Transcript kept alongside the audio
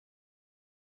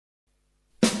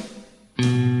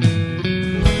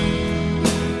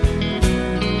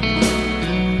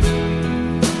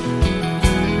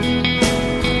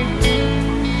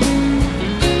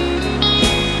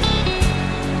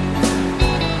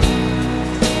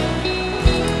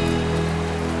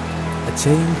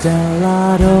ချိန်တန်လာ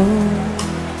တော့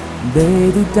ဘယ်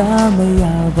သူတားမရ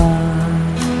ပါ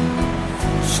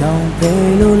ရှောင်ပဲ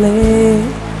လို့လေ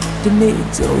ဒီနေ့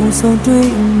ကြုံဆုံး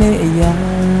တွေ့နေရ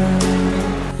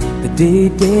တတိ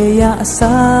တရားအ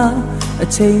စားအ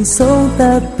ချိန်ဆုံးသ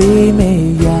က်ပေးမေ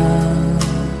ရ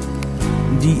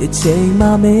ဒီအချိန်မှ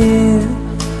မင်း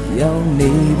ရောက်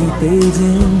နေပြီသေးခြ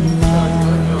င်း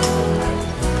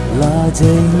လာ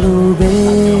ချိန်လိုပဲ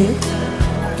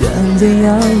ပြန်ချိန်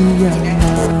ရောက်ရ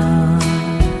မှာ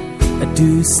အတူ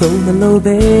ဆုံးလို့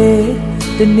ပဲ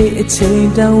ဒီနေ့အချိန်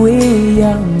တန်ဝေးရ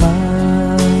မှာ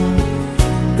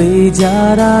ပေးကြ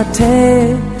တာတဲ့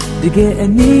တကယ်အ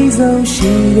နည်းဆုံး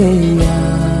ရှိတဲ့ရာ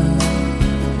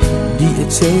ဒီအ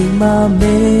ချိန်မှမ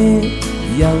င်း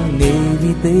ရောက်နေ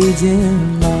ပြီသေးခြင်း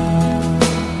မှာ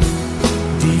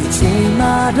ဒီအချိန်မှ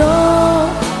တော့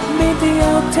မင်းတ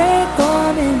ယောက်တည်း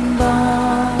သွားနေပါ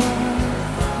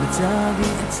မကြခ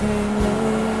င်အချိန်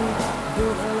လေး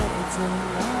တို့အလေးအချိန်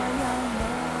လာရမှာ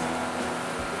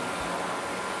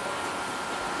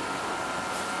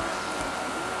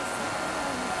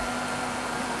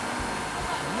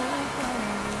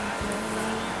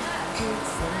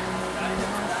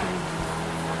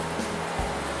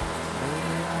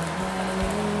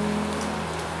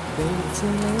ချိ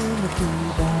န်လေးမတူ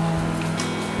ပါ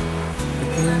အ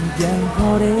ခင်ပြန်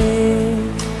ခေါ်တယ်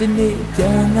ဒီနေ့ပြ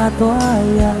န်ငါသွား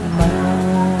ရမှာ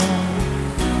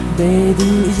ဘယ်သူ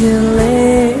ရင်လဲ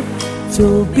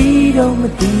ချိုးပြီးတော့မ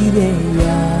တည်တဲ့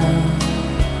ရာ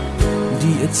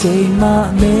ဒီအချိန်မှ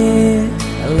မင်း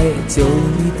အလဲကြုံ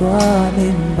ပြီးသွားနေ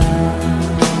ပါ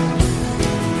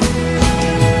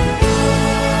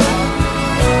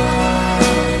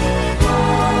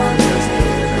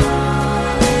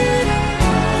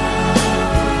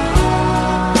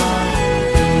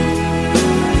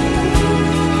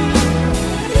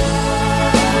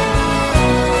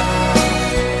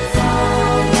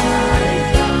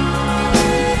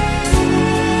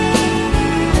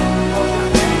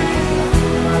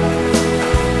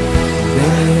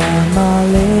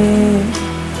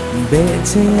ဘယ်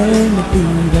ချိန်လေးမတူ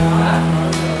တာ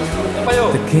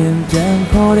တခင်ပြန်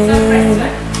ခေါ်တယ်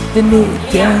ဒီနေ့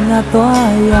ပြန်ငါ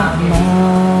သွားရမှာ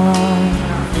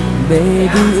ဘယ်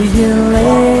သူရင်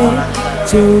လဲ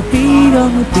ချိုးပြီး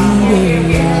တော့မတည်တဲ့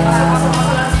ရာ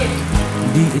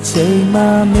ဒီအချိန်မှ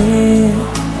မင်း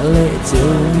အလဲ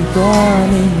ကြုံသွား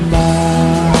နေမှာ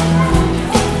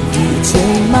ဒီအချိ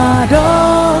န်မှ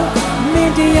တော့မ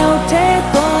င်းတယောက်တည်း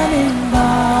သွားနေ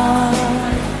မှာ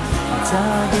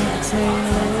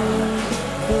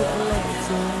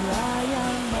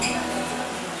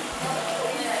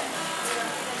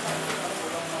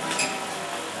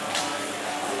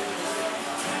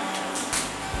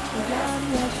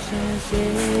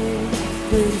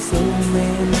တွေ့ဆုံ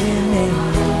မေးနေ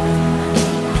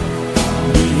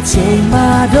ဒီချိန်မှ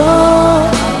တော့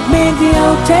မင်းတယော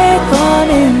က်တည်းသွား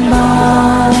နေမှာ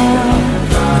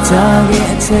မကြခင်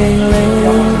အချိန်လေး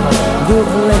တို့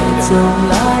အလဲကြုံ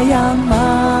လာရ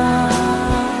မှာ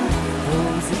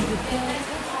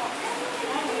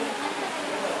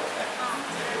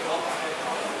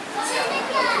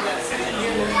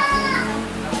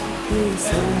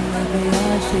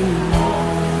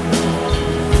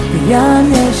ရ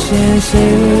မျက်ရှင်ရှိ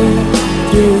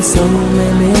တွေ့ဆုံမ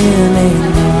င်းလေး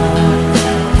မှာ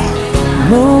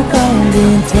မိုးကောင်း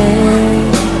တဲ့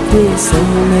တွေ့ဆုံ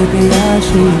နေပြရ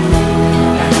ရှိမှာ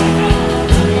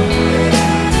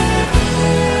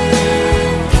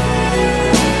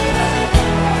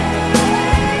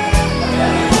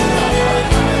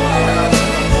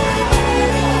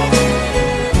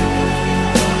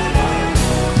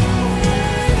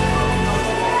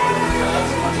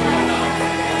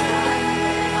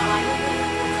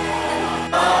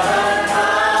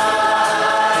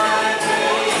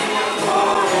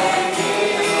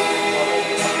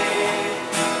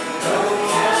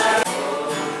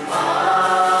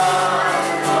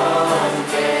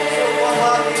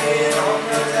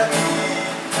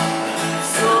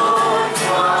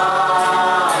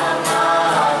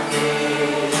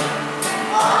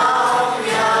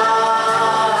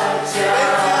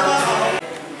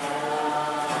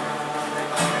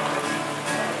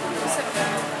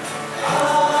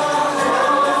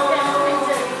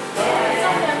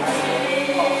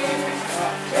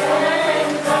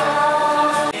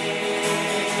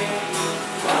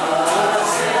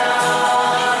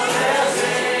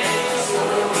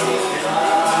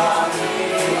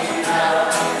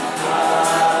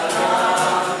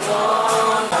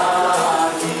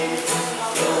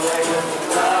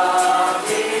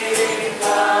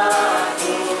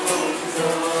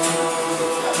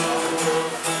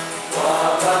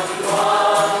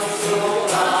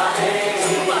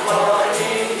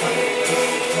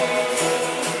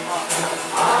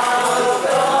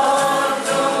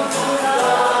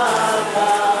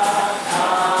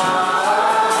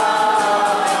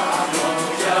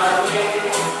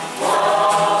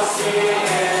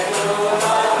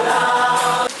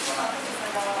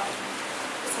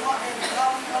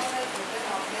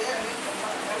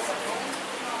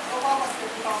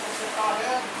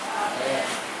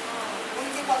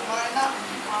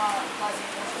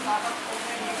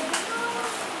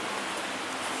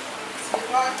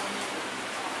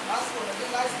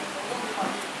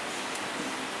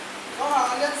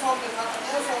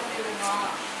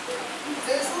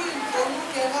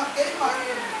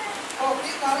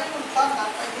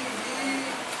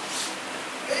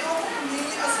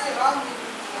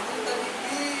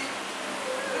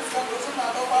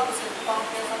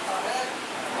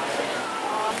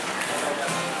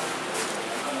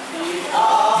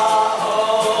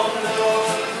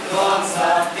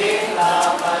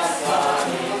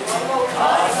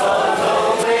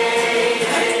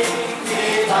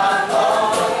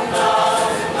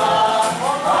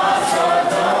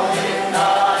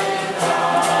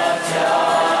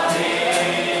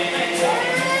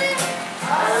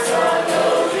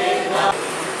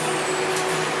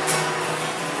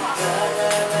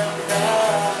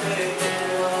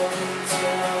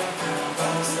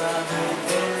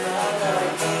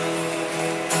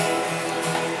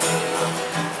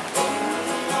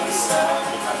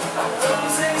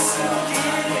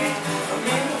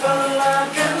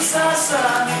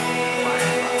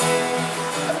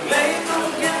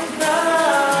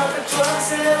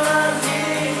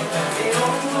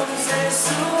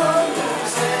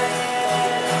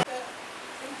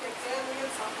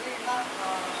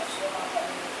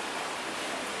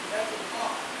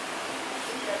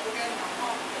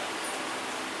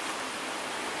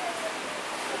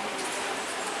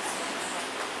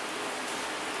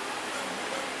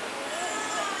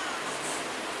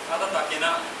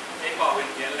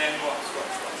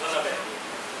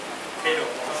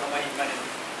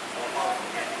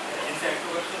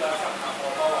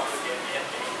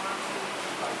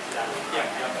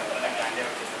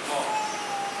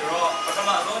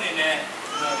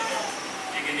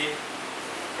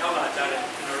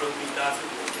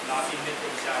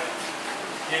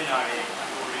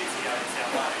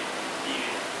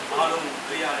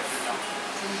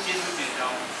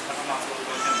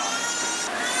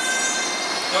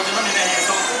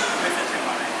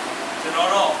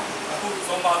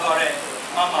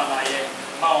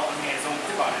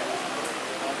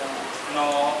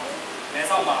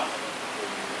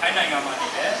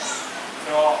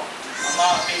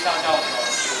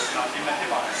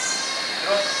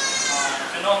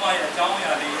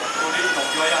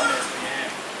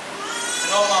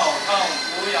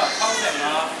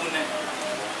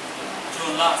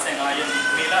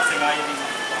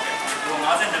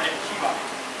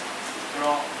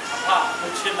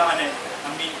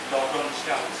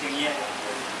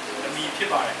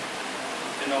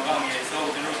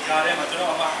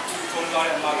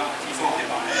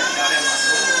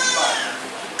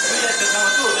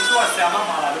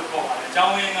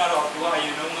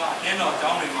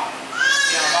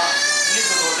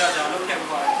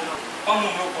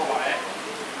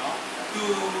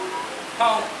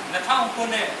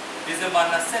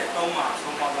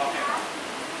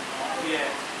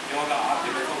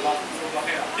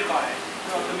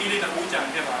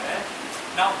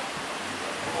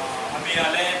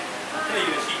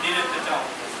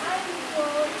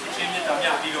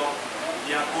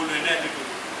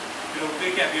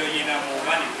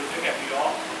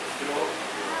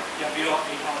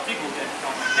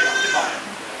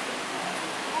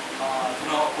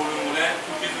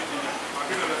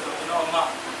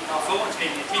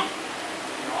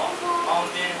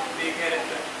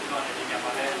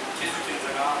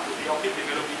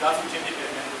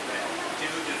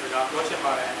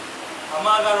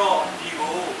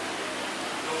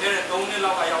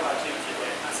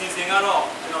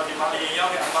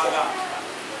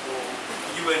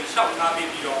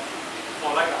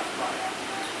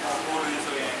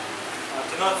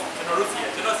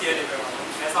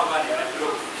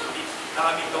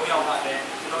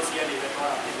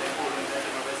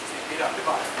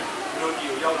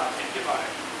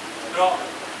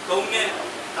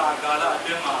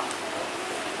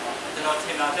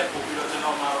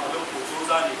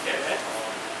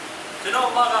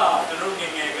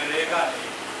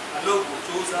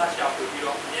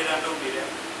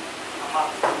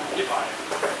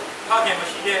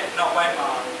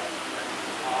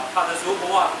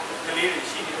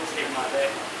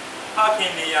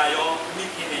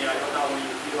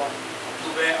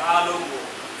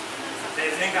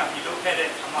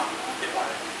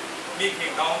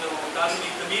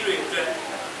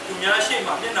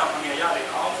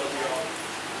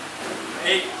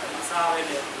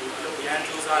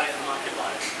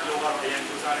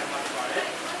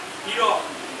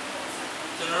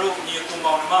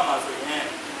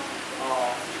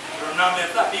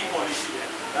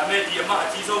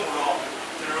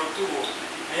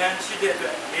ရန်ရှိတဲ့အတွ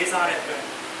က်လေးစားတဲ့အတွက်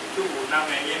သူ့ကိုနာ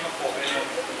မည်ရင်းမပေါ်ပဲ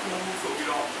နဲ့သူဆိုပြီး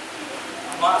တော့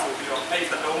အမဆိုပြီးတော့အဲ့ဒီ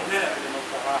သလုံးနဲ့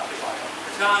ကျွန်တော်ခေါ်တာဖြစ်ပါတယ်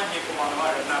တခြားညီကောင်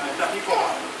မတွေနာမည်တက်ပြီးခေါ်ပါ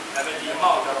တယ်ဒါပေမဲ့ဒီအမ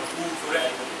ကိုကျတော့ဘူးဆိုတဲ့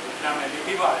နာမည်လေး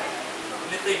ပြပါ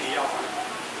တယ်နှစ်သိမ့်နေရောက်ပါတယ်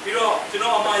ပြီးတော့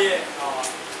ကျွန်တော်အမရဲ့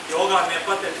ယောဂနဲ့ပ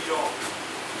တ်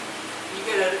သက်ပြီးတော့ဒီက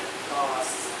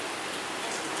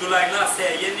နေ့ဇူလိုင်လ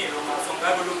10ရက်နေ့တော့မှ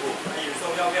ဆောင်ကားဘလူးကိုအရင်ဆော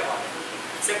င်ရောက်ခဲ့ပါတယ်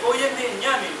19ရက်နေ့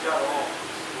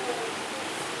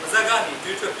ညနေကျတော့မဇက်ကနေ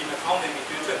တွေးထွက်ပြီးနှာခေါင်းနဲ့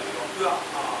တွေးထွက်ပြီးတော့သူ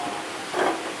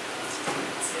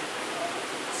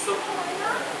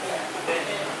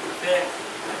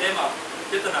ကဆုပ်တဲ့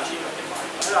မှာပြဿနာရှိတာဖြစ်ပါတယ်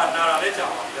အဲ့ဒါနာတာလည်းကြာ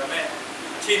ပါဒါပေ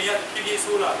မဲ့အခြေအနေကပြည့်ပြ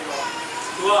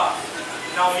ည့်ဆိုးလာပြီးတော့သူက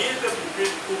နောင်ရည်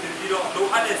တဲ့ပူပြီးတော့လို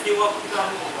အပ်တဲ့စေဝါကု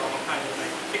သမှုကိုတော့ခံယူနို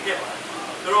င်ဖြစ်ခဲ့ပါတယ်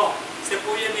ဆိုတော့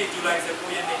19ရက်နေ့ဇူလိုင်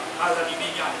19ရက်နေ့အာဇာ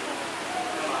နည်နေ့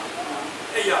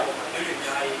ညနေအဲ့ရတော့လူတွေ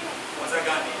အများကြီးဝဇက်က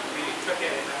နေပြီးထွက်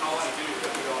ခဲ့တဲ့နှာခေါင်းကနေပြီးထွ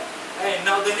က်ပြီးတော့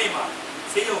အဲ့နောက်တဲ့နေ့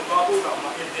မှာဆေးရုံသွားဖို့တော့မှ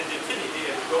intensive ဖြစ်နေသေးတ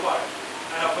ယ်လို့ပြောပါ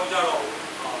တယ်အဲ့တော့ပြောကြတော့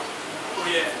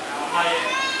ကိုယ့်ရဲ့အမရဲ့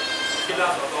ကိလာ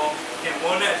ဆိုတော့ခင်မွ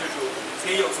န်းတဲ့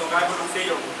အတူတူဆေးရုံဆောင်ကိုင်းဘလို့ဆေး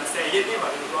ရုံကို20ရက်နေ့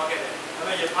မှာလို့သွားခဲ့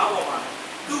တယ်ဒါပေမဲ့ရထားပေါ်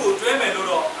မှာသူ့ကိုကျွဲမယ်လို့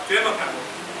တော့ကျွဲမခံဘူး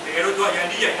တကယ်တော့သူကရန်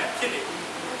ဒီ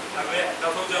ရန်ဖြစ်နေဒါပေမဲ့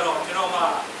နောက်ဆုံးကျတော့ကျွန်တော်မှ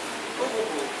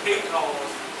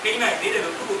ကိုဖိနိုင်သေးတယ်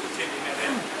လို့သူ့ကိုသူချင်းနေတယ်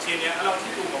အခြေအနေအဲ့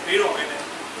လောက်ထိကိုမပေးတော့ပဲ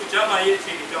နဲ့သူကျမရဲ့အ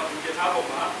ခြေအနေကြောင့်ဒီရ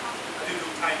ထားပေါ်မှာ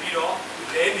အတူတူထိုင်ပြီးတော့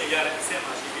လဲနေရတဲ့အဆ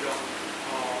င့်မှာ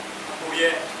ရှိပြီးတော့ကို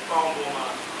ရဲ့ပေါင်ပေါ်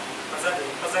မှာပါဇက်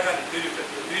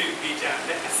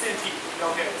ကနေတွေ့ပြီးကြတဲ့အဆင့်ထိရော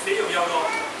က်ခဲ့ဆေးရုံရောက်တော့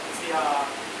ဆရာ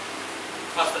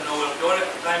customer ပြော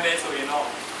တဲ့အတိုင်းပဲဆိုရင်တော့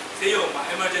ဆေးရုံမှာ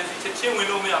emergency ချက်ချင်းဝင်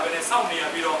လို့မရဘဲနဲ့စောင့်နေရ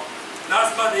ပြီးတော့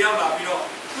nurse ကရောက်လာပြီးတော့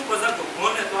သူ့ပါဇက်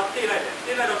ကိုဘုန်းနဲ့သွားတိတ်လိုက်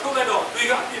တယ်တော့ထုတ်လိုက်တော့တွေး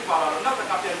ကအပြစ်ပါလာတော့နောက်တစ်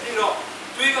ခါပြန်တိတ်တော့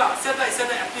တွေးကဆက်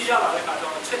တိုက်အပြစ်ရလာတဲ့ခါကျ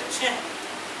တော့ချက်ချ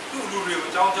င်းသူ့လူတွေကို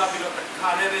အကြောင်းကြားပြီးတော့ခါ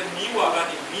လည်းပဲမီးဝါက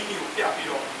နေမီးကိုပြပြီး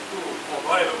တော့သူ့ကိုခေါ်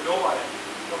သွားတယ်လို့ပြောပါတယ်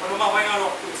ပထမပိုင်းက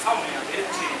တော့သူစောင့်နေရတဲ့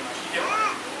အခြေအနေမှာရှိခဲ့ပါ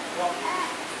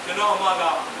တယ်ကျွန်တော်အမ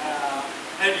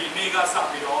ကအဲ့ဒီနေ့က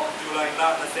စပြီးတော့ဇူလိုင်လ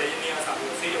20ရက်နေ့ကစပြီး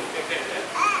တော့ဆေးရုံတက်ခဲ့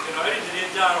တယ်ကျွန်တော်အဲ့ဒီသ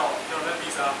တင်းကြားတော့ကျွန်တော်လ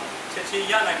ည်းဗီဇာချက်ချင်း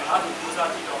ရနိုင်မလားလို့စူးစ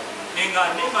မ်းကြည့်တော့ငင်္ဂါ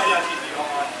နေ့မှရ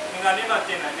ရှိပြီးတော့ငင်္ဂါနေ့မှ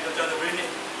တင်နိုင်ပြီးတော့ဂျာဒဘရီနေ့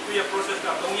သူ့ရဲ့ process က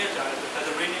3ရက်ကြာတယ်ဆိုဂျာဒ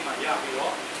ဘရီနေ့မှ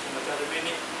ရပြီးတော့ဂျာဒဘရီ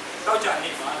နေ့တောက်ကြ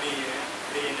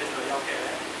နေ့မှလေရင်နဲ့ကျွန်တော်ရောက်ခဲ့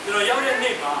တယ်ကျွန်တော်ရောက်တဲ့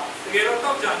နေ့မှာတကယ်တော့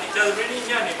တောက်ကြနေ့ဂျာဒဘရီနေ့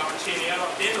ညနေမှာအခြေအနေကတော့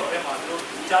အတင်းတော်ထဲမှာသူတို့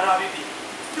ကြားထားပြီးပြီ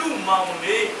သူ့မောင်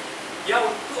လေးရောက်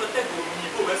သူ့အသက်ကိုမြ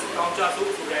င်ဖို့ပဲစတောင်းကြဆို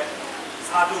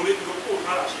တဲ့စာတူလေးသူတို့ပို့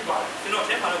ထားတာရှိပါတယ်ကျွန်တော်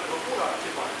ထဲမှာလည်းသူတို့ပို့ထားတာဖြ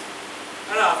စ်ပါ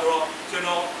တယ်အဲ့ဒါ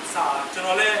ဆိုတော့ကျွန်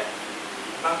တော်လည်း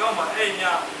ဘန်ကောက်မှာအဲ့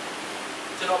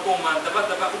ညကျွန်တော်ပုံမှန်တ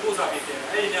ပတ်ဥပုသ္စာပြည့်တယ်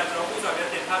အဲ့ညကျွန်တော်ဥပုသ္စာပြ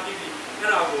ည့်တင်ထားပြီးအဲ့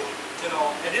ဒါကိုကျွန်တော်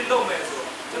edit လုပ်မယ်ဆိုတော့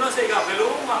ကျွန်တော်စိတ်ကဘယ်လို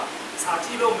မှစာကြ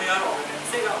ည့်လို့မရတော့ဘူး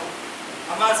စိတ်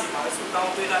ကအမစီမှာလည်းစူ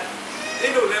တောင်းပေးလိုက်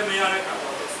အဲ့လိုလည်းမရ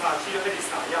တဲ့ခါတော့စာကြည့်ရတဲ့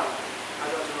စာရလာအဲ့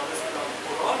တော့ကျွန်တော်လည်းစူတော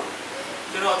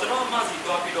င်းပို့တော့ကျွန်တော်အမစီ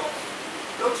သွားပြီးတော့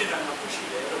လုပ်ချင်တာမှခု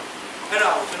ရှိတယ်လို့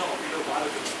အဲ့ဒါကို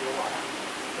ကျွန်တော်ပြီးလို့ပါလို့ပြောပါတယ်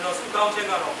ကျွန်တော်စူတော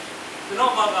င်းချက်ကတော့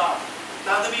ကျွန်တော်မှက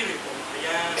သားသမီးတွေပုံအ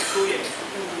ရန်ဆိုးရဲ့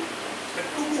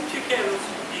ခုဖြစ်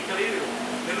ခဲ့လို့ဒီကလေးတွေ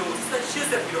ကိုဘယ်လိုဆက်ရှစ်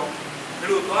ဆက်ပြီးတော့ဘယ်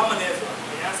လိုသွားမလဲ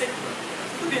ဆိုတာအရန်စိတ်ကူတယ်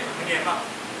သူပြင်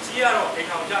ငယ်မှကြီးရတော့အိမ်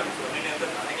ထောင်ကြပြီဆိုတော့နည်းနည်းသ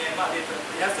က်သာငယ်မှလေး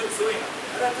ဆိုအရန်ဆိုးရင်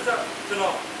အဲ့ဒါကျွန်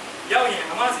တော်ရောက်ရင်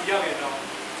အမစီရောက်ရင်တော့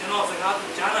ကျွန်တော်စကားကို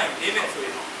ကြားနိုင်နေမယ်ဆိုရ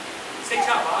င်စိတ်ချ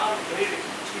ပါလို့ကလေး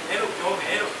တွေရှိတယ်လို့ပြောမ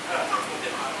ယ်လို့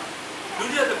အဲ့ဒါဆုံးဖြတ်ထားတာလူ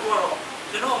ကြီးတဲ့ကောတော့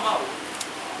ကျွန်တော်အမကို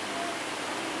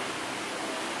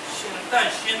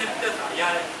ရှင်းတဲ့တက်တာရ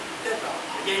တဲ့တက်တာ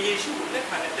ယေရှုကို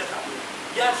လက်ခံတဲ့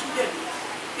တက်တာရရှိတဲ့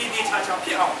ဒီ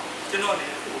ချာဖြစ်အောင်ကျွန်တော်လ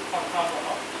ည်းသူ့ကိုခေါင်းဆောင်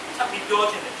တော့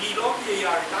ဆက်ပြီးပြောချင်တယ်ဒီ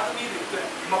လောကီယာတွေသားသမီးတွေ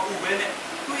အတွက်မပူပဲ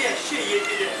နဲ့သူ့ရဲ့ရှေ့ရေးဖြ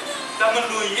စ်တဲ့တ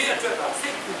မလွန်ရေးအတွက်ကစိ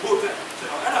တ်ပူဖို့အတွက်ကျွန်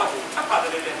တော်အဲ့ဒါကိုထပ်ပါတယ်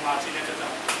လည်းမှာရှင်းတဲ့တက်တာ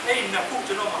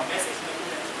အဲ့ဒီနှစ်ခုကျွန်တော်မှာ message နှစ်ခု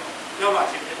နဲ့ကျွန်တော်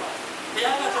ရောက်လာခြင်းဖြစ်ပါတယ်။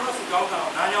တရားကကျွန်တော်စုကောင်းတာ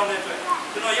နားရောက်တဲ့အတွက်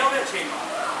ကျွန်တော်ရောက်တဲ့အချိန်မှာ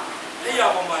လက်ရ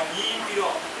ပေါ်မှာညီးပြီး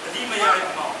တော့အတိမ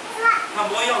ရတဲ့အမောင်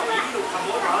ခမောရောက်ပြီးလို့ခ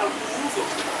မောပါလို့ဘူး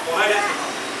ဆိုပေါ်လိုက်တဲ့အချိန်မှာ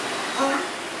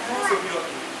ဟုတ်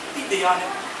ဆိုပြီးတော့တိတရားနဲ့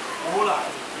မိုးလာ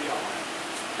ပြီးတော့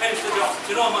အဲ့ဒီကြောင့်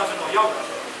ကျွန်တော်မှကျွန်တော်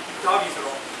ရောက်တာကြားပြီ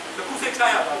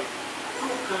ဆိုတော့ဒီခုစိတ်ချရပါ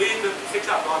ပြီခုကလေးတွေစိတ်ချ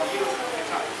သွား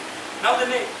ပြီလို့စိတ်ချတယ်နောက်တစ်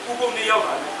နေ့ဥပုံနေရောက်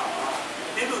လာတဲ့အခါ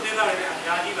မှာတင်းသူတင်းသားတွေအ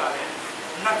များကြီးလာ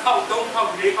တယ်နှစ်ခေါက်သုံး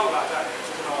ခေါက်လေးခေါက်လာကြတယ်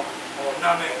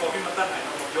ကျွန်တော်နာမည်ပေါ်ပြီးမတတ်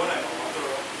နိုင်တော့ပြောနိုင်တော့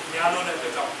ဆိုတော့များလုံးတဲ့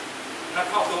အတွက်ကြောင့်နှစ်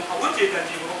ခေါက်သုံးခေါက်ဝတ်ကျေ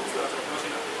တန်ကြီးမဟုတ်ဘူးဆိုတော့ပြောရှ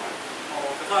င်းတာဖြစ်ပါတယ်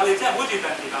တခါလေချက်ဝတ်ကျေတန်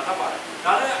ကြီးလာတတ်ပါတယ်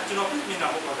ဒါလည်း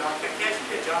ကျွန်တော်ပြင်နေတာမဟုတ်ပါဘူးဒါကဲရှိ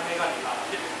တဲ့ဂျာမဲ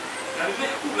ကနေလာတာဖြစ်တယ်ဒါပေ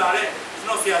မဲ့အခုလာတဲ့ကျွန်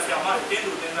တော်ဆရာမတွေတ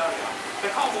င်းသူတင်းသားတွေက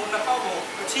တစ်ခေါက်ပုံနှစ်ခေါက်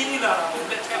ပုံအချင်းကြီးလာတာမဟုတ်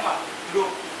လက်ထဲမှာဒီ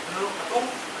လိုအကုန်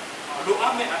လိုအ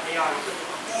ပ်မဲ့အရာ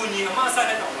တွေပူညီအမဆက်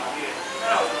တဲ့တောင်လာပြီးတယ်အဲ့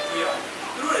ဒါကိုတွေ့ရ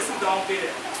တယ်သူတို့တွေ တောင်းပေးတ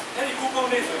ယ်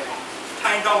အဲ့ဒီကုကုံးလေးဆိုရင်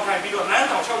ထိုင်တောင်ထိုင်ပြီးတော့လ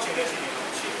မ်းတောင်လျှောက်ချင်တဲ့ချိန်တွေ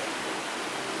ရှိတယ်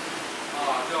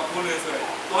ကျွန်တော်ကိုလေးဆို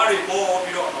ရင်သွားတွေပေါ်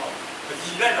ပြီးတော့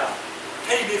ရည်လိုက်တာ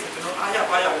အဲ့ဒီလေးဆိုကျွန်တော်အားရ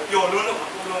ပါရပျော်လွန်းလို့အ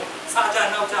ကုန်လုံး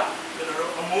စားကြနောက်ကြ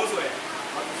ကျွန်တော်တို့အမိုးဆိုရင်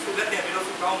လက်တင်ပြီးတော့စု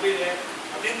တောင်းပေးတယ်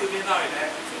အတင်းသူတင်းသားတွေလ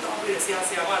ည်းစုတောင်းပေးတယ်ဆ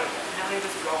ရာမတွေလည်း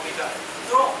အများကြီးစုတောင်းပေးကြတယ်ဆို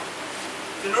တော့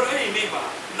ကျွန်တော်အဲ့ဒီနေ့မှာ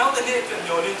နောက်တစ်နေ့အတွက်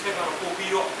မျောလင်းချက်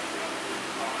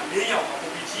ကတော့ပို့ပြီးတော့အလေးရောက်ပို့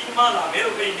ပြီးကြီးမားလာမယ်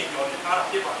လို့အဲ့ဒီနေ့မျောလင်း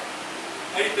ထားတာဖြစ်ပါတယ်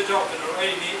အဲ့ဒီကြောင့်ကျွန်တော်အဲ့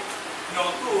ဒီနေ့ကျွန်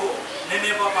တော်သူ့ကိုနည်း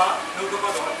နည်းပါးပါနှုတ်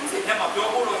ကတော့သူစိတ်ထဲမှာပြော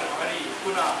ဖို့တော့ကျွန်တော်အဲ့ဒီခု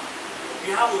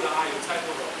နဒီဟာဘူလာအားကိုစိုက်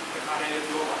ဖို့တော့ဒီခါ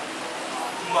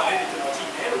လေးပြောပါဒီမှာလေးကျွန်တော်ကြ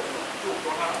ည့်တယ်လို့ကျွန်တော်သူ့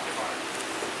ကိုပြောထားတာဖြစ်ပါ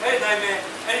တယ်အဲ့ဒီတိုင်းပဲ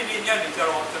အဲ့ဒီနေ့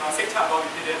ညနေကျတော့ကျွန်တော်စိတ်ချသွား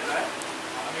ပြီဖြစ်တဲ့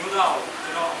အတွက်အမျိုးသား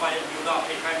ကိုကျွန်တော်အမရဲ့အမျိုးသား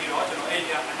အိတ်ခိုင်းပြီးတော့ကျွန်တော်အဲ့ဒီ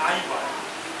ကအနားယူပါတယ်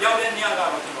ရောက်တဲ့ညက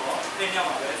တော့ကျွန်တော်တင်းည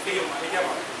မှာပဲဆေးရုံမှာအိတ်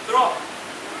ရက်ပါတယ်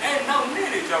ဆိုတော့အဲ့နောက်နေ့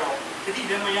တွေကျတော့တတိ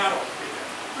လည်းမရတော့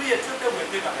သူ့ရဲ့ထွက်တဲ့ဝင်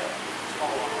ဖြစ်တာလည်း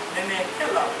နည်းနည်း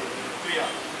ခက်လာတယ်တွေ့ရတ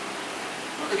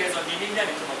ယ်တကယ်ဆိုဒီနေ့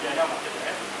ညနေကျွန်တော်ပြန်ရမှာဖြစ်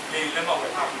တယ်လေလက်မဝ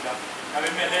ယ်ထားပြီးသားဒါပေ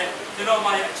မဲ့လည်းကျွန်တော်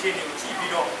မရဲ့အခြေအနေကိုကြ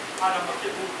ည့်ပြီးတော့အားလုံး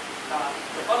မဖြစ်ဘူးဒါ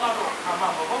ဘာမှတော့အမှမ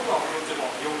ဟုတ်တော့ဘူးကျွန်တော်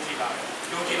ယုံကြည်လာတယ်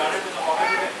ယုံကြည်လာတဲ့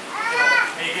ကျွန်တော်ဘာဖြစ်လဲကျွန်တော်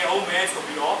နေခဲ့အောင်မဲ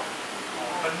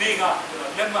ဆိုပြီးတော့မနေ့က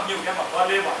ကျွန်တော်လက်မမြုပ်ရမှာသွား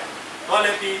လဲပါ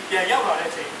တယ်သွားလဲပြီးပြန်ရောက်လာတဲ့အ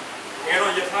ချိန်ငယ်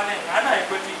တော့ရထားနဲ့9နာရီ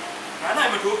ခွဲထိ9နာရီ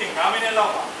မထိုးခင်9မိနစ်လော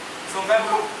က်မှာစုံကမ်း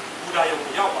လို့ဘူဒါ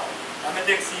ရုံကိုရောက်ပါတယ်ဒါပေ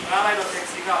မဲ့တက္ကစီငားလိုက်တော့တက္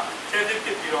ကစီကချဲတစ်ဖြ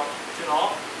စ်ပြီးတော့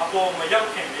ကျွန်တော်အပေါ်မရောက်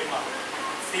ခင်လေး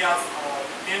မှာဆရာ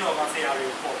တင်းတော်ကဆရာ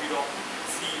တွေကိုပေါ်ပြီးတော့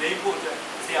စီလေးဖို့အတွက်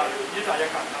ဆရာတွေကိုမြစ်တာရက်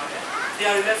ခံထားတယ်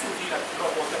ဆရာတွေလည်းစုကြည့်လိုက်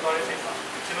တော့ပေါ်ဆက်သွားတဲ့အချိန်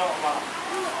မှာကျွန်တော်အမ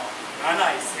9နာ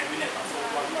ရီ10မိနစ်လောက်ဆုံး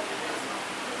သွားပြီး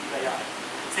ရတယ်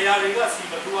ဆရာတွေ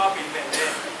ကစီမတူအားပေး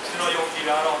မဲ့လေကျွန်တော်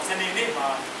ယုံကြည်တာတော့စနေနေ့မှာ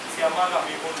ဆရာမ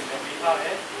ကမိဖို့နေတယ်မိသားတ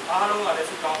ယ်အားလုံးကလည်း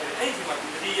စုတောင်းတယ်အဲ့ဒီအချိန်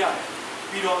မှာဒီတတိရတယ်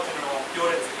ပြီးတော့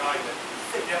ကျွန်တော်ပြောတဲ့စကား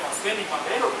တွေစိတ်ထဲမှာဆွဲနေမှာပဲ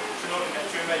လို့ကျွန်တော်လ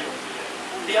ည်းကျွေးမဲ့ယုံကြည်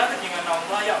တယ်တရားသခင်က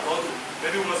နောင်သားရတော့သူဘ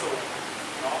ယ်သူမဆို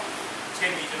နော်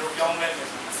ချိန်ပြီးကျွန်တော်ပြောင်းလဲမယ်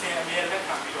အစင်အမြဲ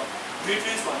လက်ခံပြီးတော့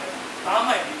retreat ဆိုတယ်ဒါမှ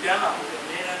ဒီပြန်လာဖို့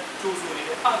အများနဲ့ကြိုးဆိုနေ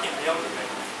တယ်အပြင်မရောက်လို့ပဲ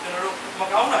ကျွန်တော်တို့မ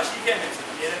ကောင်းတာရှိခဲ့မယ်ဆို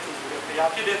အများနဲ့ကြိုးဆိုတယ်တ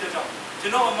ရားဖြစ်တဲ့အတွက်ကြောင့်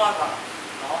ကျွန်တော်အမက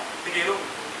နော်တကယ်လို့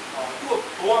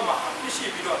သူ့ဘဝမှာအဖြစ်ရှိ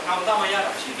ပြီးတော့နောင်သားမရ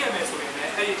တာရှိခဲ့မယ်ဆိုရင်လ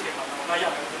ည်းအဲ့ဒီအချိန်မှာနောင်သားရ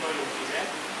မယ်ကျွန်တော်ယုံကြည်တယ်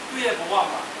သူ့ရဲ့ဘဝ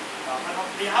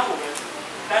မှာတရားကိုပဲ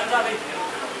တန်းစားလိုက်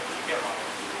တယ်လို့ကျွန်တော်ယုံကြည်ခဲ့ပါ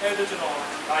တယ်အဲ့ဒါ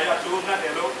ကျွန်တော်ဒါရကျိုးနှက်တ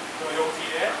ယ်လို့ကျွန်တော်ယုံကြည်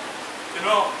တယ်ကျွန်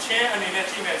တော်ချင်းအနေ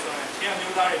နဲ့ကြည့်မယ်ဆိုရင်ချင်း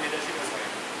အမျိုးသားတွေနဲ့ကြည့်မယ်ဆို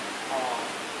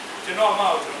ရင်ကျွန်တော်အမ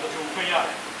ကိုကျွန်တော်ကြိုးခွင့်ရတ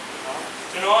ယ်နော်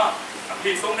ကျွန်တော်က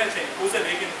အဖေဆုံးတဲ့ချိန်94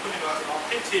ခုနှစ်မှာကျွန်တော်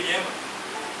ဖြစ်ချင်ရဲ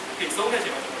မှာအဖေဆုံးတဲ့ချိ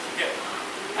န်မှာကျွန်တော်ရှိခဲ့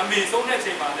တယ်အမေဆုံး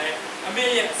တဲ့ချိန်မှာလည်းအမေ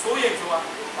ရဲ့အစိုးရိမ်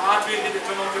ဆိုတာဘာထွေးတဲ့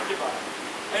ကျွန်တော်ဖြစ်ပါတယ်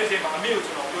အဲ့ဒီချိန်မှာအမေ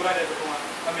ကိုကျွန်တော်ပြောလိုက်တဲ့တု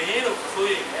န်းကအမေလို့အစိုး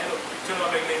ရိမ်တယ်လို့ကျွန်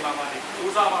တော်လိမ့်လိမ့်မာမာ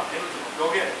လေးစူးစမ်းပါမယ်လို့ကျွန်တော်ပြော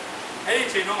ခဲ့တယ်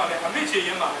အဲ့ဒီချိန်တော့ကလည်းအမေချေရ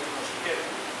င်မှာလည်းကျွန်တော်ရှိခဲ့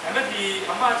တယ်ဒါပေမဲ့ဒီ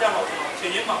အမကြတော့ကျွန်တော်ချေ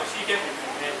ရင်မှာမရှိခဲ့ဘူး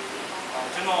လေ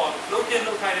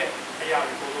ကျွန်တော်လုပ်ပြလုပ်ခိုင်းတဲ့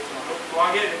အရာတွေကိုကျွန်တော်တွား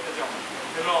ခဲ့တဲ့အတွက်ကြောင့်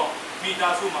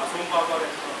ကျွန်တော်မိသားစု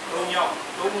မှာဆုံးပါသွားတဲ့3ယောက်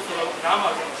3ခုစလုံးနား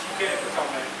မှာကျွန်တော်ရှိခဲ့တဲ့အတွက်ကြော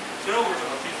င့်လည်းကျွန်တော်ကိုကျွန်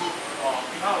တော်ကျေး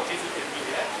ဇူးဒီဟာကိုကျေးဇူးတင်ပြီး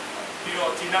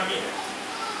တယ်ပြီးတော့ဂျင်းနာမိ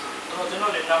တယ်ကျွန်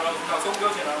တော်လည်းဒါတော့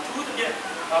ကျွန်တော်ဆုံးပြောချင်တာသူတ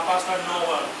ကယ်ပါစတာ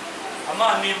နိုဝယ်အမ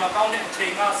အနေမကောင်းတဲ့အ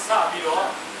ချိန်က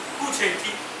စပြီးတော့ခုချိန်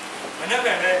ထိမနေ့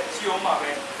ကလည်းရှိ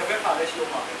အောင်ပါပဲတစ်ခါလည်းရှိအော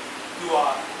င်ပါပဲသူ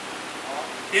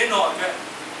ကတင်းတော်အတွက်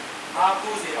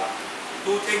အားကိုးစရာ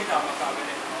တိုးထိန်တာမကပဲ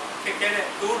နဲ့ခက်ခဲ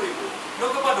တဲ့တိုးတွေကိုလော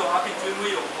ကပတ်တော်အပြင်ကျွေး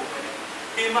မွေးရုံပုံပဲ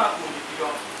နဲ့အိမ်မကူပြီး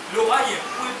တော့လိုအပ်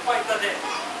ရင်ပွေးပိုက်တတ်တဲ့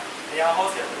တရား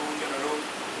ဟောဆရာတို့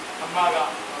ကျွန်တော်တို့အမက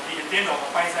ဒီအတ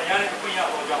င်းတော်ပိုင်ဆိုင်ရတဲ့အခွင့်အ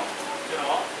ရေးပေါ်ကြောင့်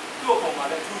ကျွန်တော်သူ့အပေါ်မှာ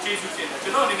လည်းသူကျေးဇူးတင်တယ်ကျွ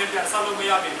န်တော်အနေနဲ့ပြန်ဆက်လို့မ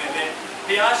ရပေမဲ့လည်း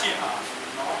တရားရှင်ဟာ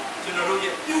နော်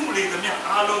ကျွန်တော်တို့ရဲ့ပြုမလေသမျှ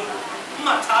အားလုံးကို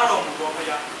အမှတ်ထားတော်မူ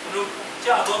သောဘုရား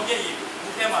ကျွန်တော်ကြာတော်မျက်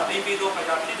ရည်ဘုထဲမှာသိပေးသောဘု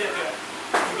ရားဖြစ်တဲ့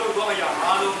အတွက်ဒီလိုသောအရာ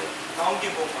အားလုံးကိုကောင်း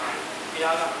ကင်ဘုံ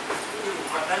မှာဘုရားကသူ့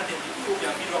ကိုအတန်းတင်ပြီးကိုပြ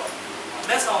န်ပြီးတော့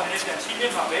လက်ဆောင်နဲ့ပြန်ချင်းချ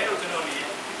င်းပါပဲလို့ကျွန်တော်နေ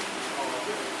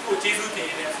ကိုကျေးဇူး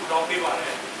တင်နေဆုတောင်းပေးပါ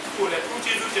တယ်ကိုလည်းသူ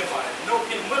ကျေးဇူးတင်ပါတယ်နှုတ်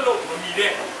ဖြစ်မလို့မမီ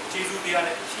တဲ့ကျေးဇူးတရား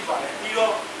နဲ့ရှိပါ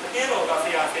တယ်ပြီးတော့အတင်းတော်ကဆ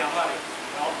ရာမတွေ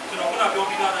နော်ကျွန်တော်ကပြော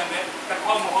ပြီးသားတိုင်းပဲတစ်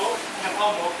ခေါက်မဟုတ်နှစ်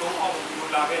ခေါက်မဟုတ်သုံးခေါက်ဒီလို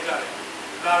လာခဲ့ကြတယ်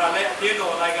လာတာလည်းအတ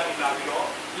င်းတော်လိုက်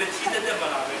ကနေလာပြီးတော့လက်ချီတက်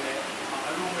မလာပဲနဲ့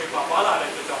အလူငွေပါလာ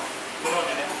တဲ့အတွက်ကြောင့်ကျွန်တော်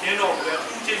လည်းအတင်းတော်ကိုလည်း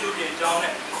သူကျေးဇူးတင်ကြော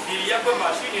င်းနဲ့ဒီရက်ဘက်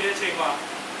မှာရှိနေတဲ့ချိန်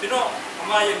မှာကျွန်တော်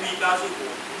အမရဲ့မိသားစု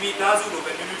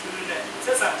လိုပဲနည်းနည်းထူးထူးနဲ့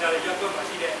ဆက်ဆံကြတဲ့ရက်ဘက်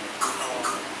မှာရှိ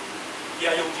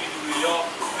တဲ့ဒီအယုံကြည်သူတွေ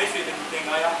ရောမိတ်ဆွေတွေတင်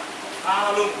ကားရ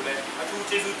အားလုံးကိုလည်းအထူး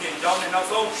ကျေးဇူးတင်ကြောင်းနဲ့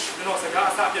နောက်ဆုံးကျွန်တော်စကား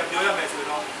အစပြန်ပြောရမယ်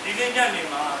ဆိုတော့ဒီနေ့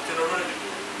ညနေမှာကျွန်တော်တို့လ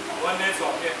ည်းဝမ်းနည်းစွာ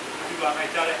နဲ့အထူးလာနို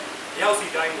င်ကြတဲ့ရောက်စီ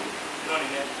တိုင်းကိုကျွန်တော်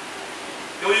အနေနဲ့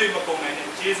ပြောရမကုန်နိုင်တဲ့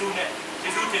ကျေး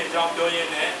ဇူးတင်ကြောင်းပြောရ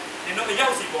င်းနဲ့တ ကျွန်တော်အရော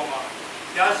က်စီပေါ်မှာ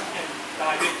ရရှိတဲ့ဒါ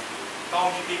ရွေးကော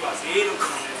င်းကြီးပေးပါစေလို့ကျွ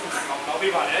န်တော်လည်းဆုတောင်း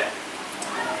ပေးပါတယ်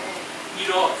ပြီး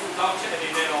တော့ဆုတောင်းချက်အနေ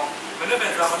နဲ့တော့မနေ့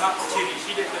ကဇာမနာအခြေအနေ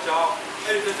ရှိတဲ့အတွက်ကြောင့်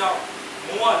အဲဒီအတွက်ကြောင့်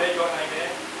မိုးကလည်းရွာနိုင်တယ်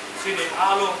အခြေအနေ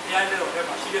အားလုံးတရားလက်တော်ထဲ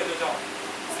မှာရှိတဲ့အတွက်ကြောင့်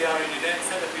ဆရာတွေနဲ့ဆ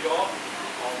က်လက်ပြီးတော့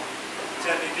ကျ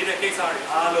န်နေတဲ့ကိစ္စတွေ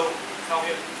အားလုံးဆောင်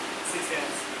ရွက်စီစဉ်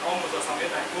အောင်လို့ဆောင်ရွ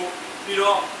က်နိုင်ဖို့ပြီး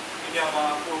တော့ဒီညမှာ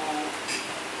ကို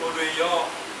တွေရော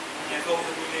ငယ်ဆုံးသ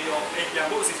မီးလေးရောအိမ်ပြန်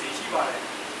ဖို့အစီအစဉ်ရှိပါတယ်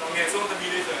။ငယ်ဆုံးသ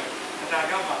မီးလေးဆိုရင်အနာ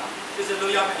ဂတ်မှာစစ်စစ်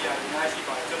လို့ရမယ့်အရာတွေအများကြီးရှိ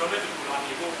ပါတယ်။ကျွန်တော်လည်းဒီလိုလာ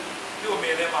နေဖို့ဒီအမေ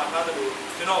လည်းမှာသားတယ်လို့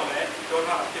ကျွန်တော်လည်းပြော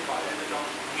ထားတာဖြစ်ပါတယ်။ဒါကြောင့်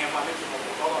ငယ်မှာလည်းကျွန်တော်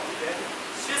တော့ပါဖြစ်တယ်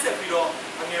။ရှေ့ဆက်ပြီးတော့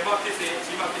ငယ်မဖြစ်စေအ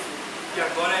ကြီးမဖြစ်စေပြန်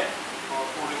သွားတဲ့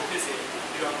ကိုလိုဖြစ်စေ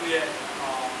ပြီးတော့သူ့ရဲ့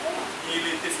ညီ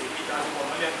လေးဖြစ်စေမိသားစုပေါ်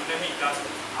မှာလည်းသူနဲ့မိသားစု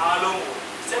အားလုံးကို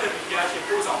ဆက်လက်ပြီးကြားရှင်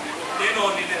ပို့ဆောင်ပြီးတော့တင်း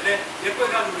တော်နေနဲ့လည်းရက်ွက်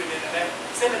ကလူတွေနဲ့လည်း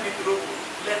ဆက်လက်ပြီးသူတို့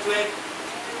လက်တွဲ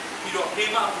ပြီးတော့အိ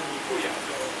မ်မအကူကိုရအောင်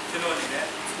ကျွန်တော်အနေနဲ့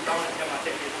တောင်းတဲ့မှာတ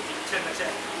က်ပြီးဒီချက်နဲ့ချ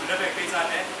က်ဒီဘက်ကိစ္စ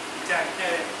နဲ့ကြံ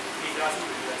တဲ့မိသားစု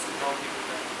တွေလည်းစတောင်းပြီးတော့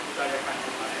ဒါရခံနေ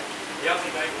ပါတယ်။ရောက်ဒီ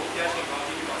တိုင်းကိုကြားရှင်ကောင်း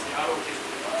ပြီးပါစေအားလုံးကျေးဇူး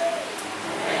တင်ပါတယ်။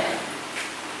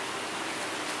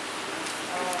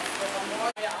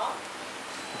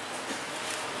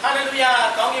 Hallelujah,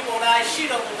 ကောင်းကင်ဘုံ၌ရှိ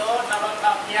တော်မူသောနာမ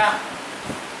တော်မြတ်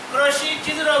ခရစ်ရှင်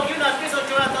ကျေးဇူးတော်ပြုနာပြည့်စုံ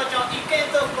ကြွလာသောကြောင့်ဤကဲ့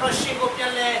သို့ခရစ်ရှင်ကိုပြ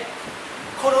န်လဲ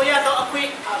ခေါ်လို့ရသောအခွင့်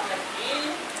အာဏာကြီး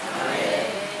အာမင်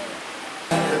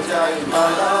။ကြိုင်ပါ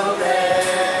တော်ပဲ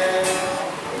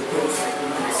ဘုရား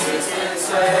ကိုစေစင်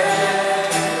ဆွဲ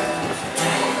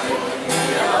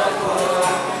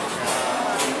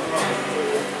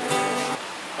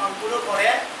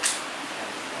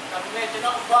ကျွန်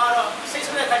တော်ဘာတော့စိတ်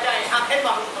ဆိုးတဲ့ခါကျရင်အခက်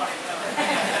ပါလို့ခေါ်တယ်။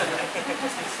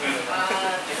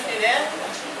ဒီနေ့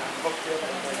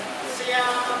ဆရာ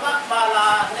မပါလာ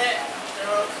နဲ့ကျွ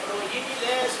န်တော်ရင်းနှီး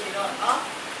လဲဆိုတော့နော်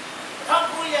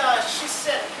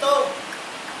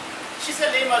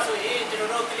1983မှာဆိုရင်ကျွန်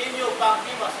တော်တို့ကလေးမျိုးပါ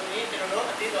ပြီးမှာဆိုရင်ကျွန်တော်တို့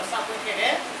အတင်းတော်စဖွင့်ခဲ့တ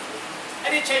ယ်။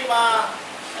အဲ့ဒီချိန်မှာ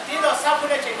အတင်းတော်စဖွ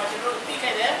င့်တဲ့ချိန်မှာကျွန်တော်တို့သိ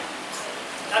ခဲ့တယ်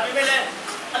။ဒါပေမဲ့လည်း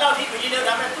အဲ့လောက်ထိမရင်းလို့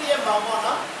ဒါပေမဲ့သူ့ရဲ့မောင်ပေါ့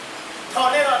နော်ထော်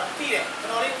လဲတော့ပြီးတယ်တော်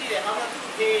တော်လေးပြီးတယ်နောက်တော့သူ့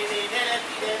ဒေနေနဲ့လည်း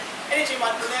ပြီးတယ်အဲ့ဒီချိန်မှာ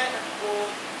သူလည်းဟို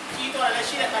ကြီးတော့လည်း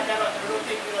ရှိတဲ့ခါကျတော့ကျွန်တော်တို့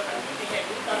သိပြီးတော့ပြီးခဲ့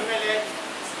ဘူးဒါပေမဲ့လည်း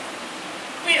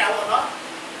ပြီးတာပေါ့နော်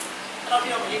အဲ့တော့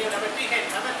ပြောမရင်းနဲ့ဒါပေမဲ့ပြီးခဲ့တ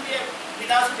ယ်ဒါပေမဲ့သူရဲ့မိ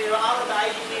သားစုတွေတော့အားလုံးဒါအ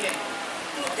ရေးကြီးတယ်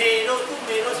သူ့ဒေတို့သူ့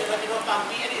မေတို့ဆိုတော့ကျွန်တော်ပန်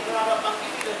ပြီးအဲ့ဒီတော့ပန်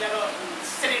ပြီးတော့ကျတော့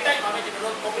စနေတိုင်းမှာပဲကျွန်တော်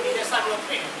တို့ company နဲ့စပြီးတော့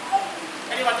ပြင်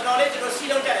အဲ့ဒီမှာကျွန်တော်လေးကျွန်တော်စီး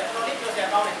လုံးကြတယ်ကျွန်တော်လေးပြောစရာ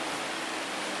ကောင်းတယ်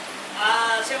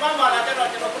ဆီမမာလာကျတော့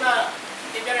ကျွန်တော်ခုန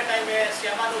ဒီပြတဲ့တိုင်းပဲဆီယ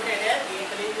မလုပ်ခဲ့တယ်ဒီ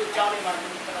ကလေးကိုကြောင်းနေမှာကျွ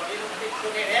န်တော်လေးလုပ်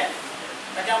ခဲ့တယ်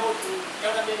ဒါကြောင့်မို့သူရော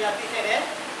က်တဲ့ပြပြခဲ့တယ်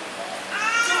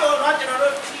ဒီလိုတော့ကျွန်တော်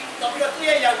တို့တော့ပြီးတော့သူ့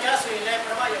ရဲ့ယောက်ျားဆိုရင်လည်းပ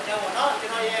ထမယောက်ျားပေါ့နော်ကျွ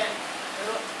န်တော်ရဲ့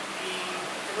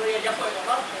ရပ်ပွဲပေါ့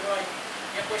နော်ကျွန်တော်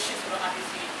ရပ်ပွဲရှိဆိုတော့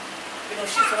RTC ကျွန်တော်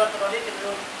ရှိဆိုတော့တော်လေးကျွန်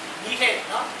တော်ညီးခဲ့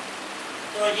နော်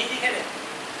ကျွန်တော်ရင်းနှီးခဲ့တယ်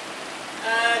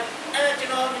ကျွန်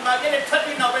တော်ဒီမှာပြည့်ထွက်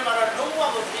ပြီးနောက်ပိုင်းမှာတော့လုံးဝ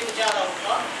ကိုသိမကြတော့ဘူး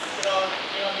နော်ကျွန်တော်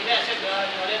ဒီနေ့အချက်ကျွန်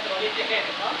တော်လည်းတော်လေးပြည့်ခဲ့တ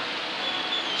ယ်နော်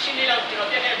ရှင်းနေတော့ကျွန်တော်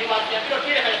ပြည့်ခဲ့ဒီမှာပြန်ပြီးတော့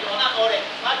တွေ့တဲ့ခါကျတော့အော်တယ်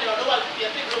ငါကျွန်တော်တို့ကပြ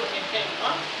န်ပြီးလို့မသိခဲ့ဘူး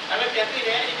နော်ဒါပေမဲ့ပြန်တွေ့တ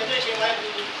ယ်အဲ့ဒီပြန်တွေ့ချိန်မှာ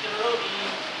ကျွန်တော်တို့ဒီ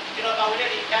ကျွန်တော်ပါဝင်တဲ့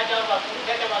ဒီခန်းကျောင်းမှာသူ့ခ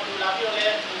န်းကျောင်းမှာသူလာပြီးတော့လ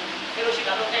ည်းကျွန်တော်ရှိ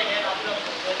တာတော့ခဲ့တယ်နောက်ပြီးတော့ည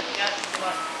ဒီ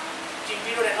မှာကြည့်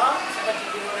ပြီးတော့နော်ဆက်ကြ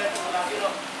ည့်ပြီးတော့လည်းသူလာပြီး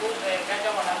တော့ကိုယ်ခန်း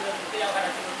ကျောင်းမှာလာပြီးတော့တရားခါတာ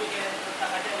ကျွန်တော်တွေ့ခဲ့တယ်တာ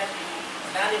ခါတဲ့လည်း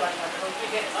နားနေပါကျွန်တော်တွေ့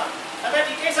ခဲ့တယ်နော်ဒါပေမဲ့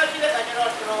ဒီကိစ္စဖြစ်တဲ့အခါကျ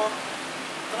တော့ကျွန်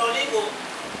တော်လေးကို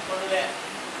ဘယ်လိုလဲ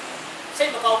စိ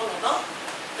တ်မကောင်းဘူးနော်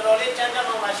တော်လေးချမ်းသာ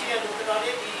မှရှိတဲ့လူတော်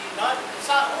လေးဒီနော်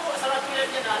စာအုပ်အစရပြည့်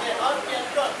တဲ့နာနဲ့နော်ပြန်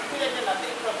ပြီးတော့ပြည့်တဲ့နာတိ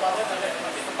တ်ပြီးတော့ပါတဲ့တယ်မ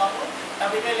ဖြစ်ပါဘူးဒါ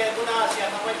ပေမဲ့လည်းခုနဆရာ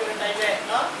မပြောတဲ့တိုင်းပဲ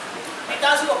နော်ဒီ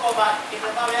ကားစုအပေါ်မှာဒီ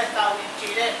မှာပဲတာဝန်ကြ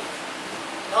ည့်တဲ့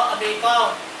နော်အမေကော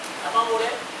င်းအမမိုးလေ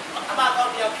အမကော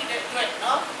င်းပြောဖြစ်တဲ့အတွက်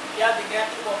နော်ရတဲ့ကဲ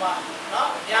ဒီပေါ်မှာနော်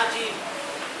ညာကြီး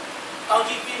ကောင်း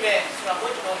ကြီးပြီးမယ်ဆိုတာကို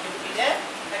ကျွန်တော်ယူပြီးတယ်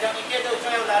ဒါကြောင့်ဒီကဲတော့ကြော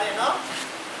က်ရောက်လာတယ်နော်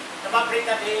ဓမ္မပရိသ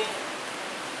တ်တွေ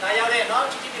နားရောက်တဲ့နော်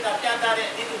ချစ်ချစ်တာပြန်တာတဲ့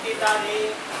ဒီသူဒေတာတွေ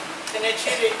တကယ်ချ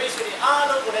စ်တွေမိတ်ဆွေတွေအား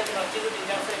လုံးကိုလည်းကျွန်တော်ကျေးဇူးတင်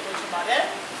ကြောင်းဆက်ပြောချင်ပါတယ်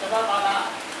။ဆရာမလာ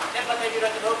တဲ့ပတ်သက်ပြီး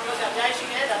တော့ကျွန်တော်ပြောစရာအများကြီး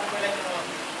ရှိတယ်ဒါပေမဲ့လည်းကျွန်တော်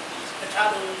တခြား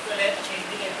လူတွေလည်းအချိန်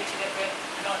ကြီးနေပြည့်တဲ့အတွက်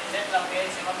ကျွန်တော်ဒီလက်လောက်ပဲ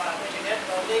ဆရာမလာပြောချင်တယ်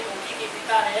တော်လေးကိုကြီးကြီးပြ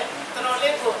တာတယ်တော်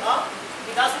လေးကိုနော်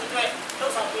ဒီသားစုတွေလှု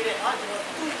ပ်ဆောင်ပေးတဲ့နော်ကျွန်တော်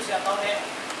သူ့လူဆရာတောင်းတဲ့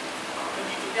လူ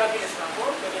ကြီးပြောပြတဲ့ဆရာကို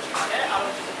ပြောချင်ပါတယ်အား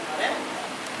လုံးကျေးဇူးတင်ပါတယ်။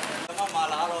မာ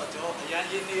လာတော့ကျွန်တော်အရန်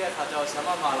ရင်းနေတဲ့ခါကျတော့ဆရာမ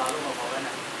မာလာလို့မခေါ်ဘဲ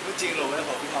နဲ့လူကျင်လို့ပဲ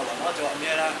ခေါ်ပြီးမှပါတော့ကျွန်တော်အ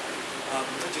များအား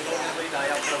လူကျင်လို့လည်းပြတာ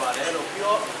ရောက်ခဲ့ပါတယ်လို့ပြီး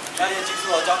တော့ဒါရဲ့ကြီးစု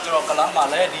တော့ကျွန်တော်ကလမ်းမှာ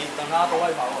လည်းဒီတငါးတော့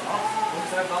ဝိုက်ပါတော့နော်ဘုံ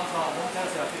ဆက်ကောင်းဆောင်ဘုံဆက်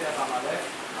ဆရာဖြစ်တဲ့အခါမှာလည်း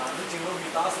lúc chừng lúc bị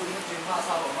tá su lúc chừng ma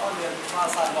sa nó liền ma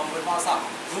sa bằng với ma sa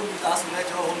lúc bị tá su này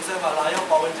chỗ hôm sau mà lại học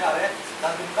bảo vấn trả đấy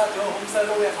đang tìm các chỗ hôm sau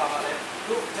lúc về phàm này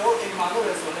lúc chỗ em mà lúc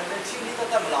về xuống này chi lý tất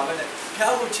cả mà làm này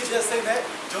theo một chi tiết sinh đấy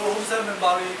chỗ hôm sau mình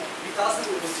bảo đi bị tá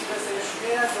su một chi tiết sinh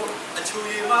này chỗ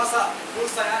chui ma sa lúc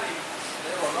sai anh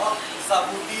đấy bảo nó sa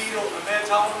bu đi rồi mẹ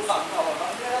cháu lúc sáng bảo nó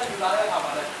nghe là đi lại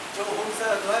phàm này chỗ hôm sau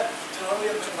rồi chỗ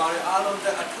em mình bảo đi alo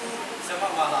tại chui xem mà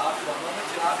là bảo nó mới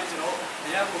chơi áp chỗเ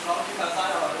นี่ยพวกเขาที่ทำได้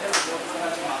เราเนี่ยเราจะ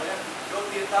ทำมาเนี่ยเรา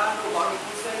ตีตาเราบอกเรา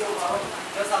พูดเสียเราบอก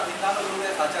เราสาธิตเราดูเนี่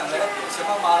ยขาจังเลยเชื่อ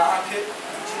มาละอาคิด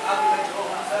จริงอาดูเนี่ยเรา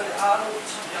เสียอาเรา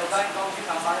เดี๋ยวได้เขาที่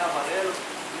ทำได้มาเนี่ย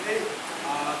นี่เร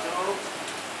าเ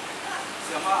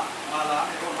ชื่อมาละเ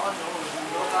นี่ยเราเราดู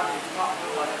เราได้ที่ว่าเร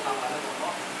าได้ทำอะไรเรา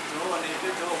เราวันนี้เป็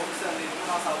นเราผมเสียนี่เ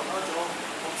ราสาวเรา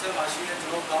ผมเสียมาชี้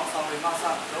เรากองสาวมา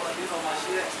สักเราอันนี้เรามา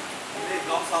ชี้นี่ก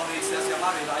องสาวนี่เสียมา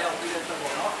เนี่ยเราอยากไปเรียนตั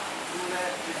วเนาะดูแล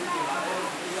ที่สุดที่มาเลย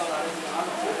ที่เราได้ที่เรา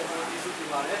ที่สุดที่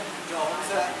มาเลยจะเอาเ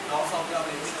สร็จเราสอบเราใน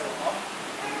ที่เราเนาะ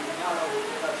เนี่ยเรา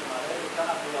ได้ที่มาเลยการ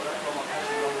นับเราได้ประมาณ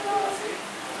ที่เราได้สิ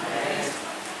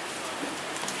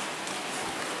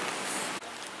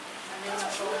อันนี้เรา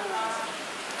ต้อง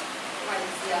ไป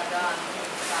เสียการ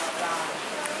ต่าง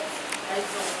ๆไป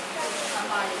ส่งทำ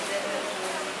ไมได้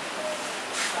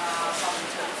ความ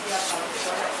เชื่อที่เราควรจะ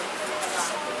ต้องกา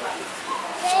ร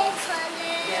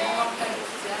เรียนว่าเป็น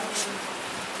เสียง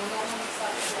มันต้องสั่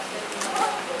งเสียงเป็น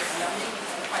อย่างนี้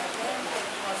ไปแค่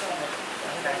มาส่ง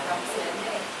ไปทำเสียงเ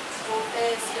นี่ยโปรเต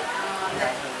เสียและ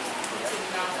สิ่ง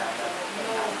ต่างๆโ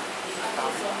น้ตเรา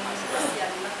ส่งเสีย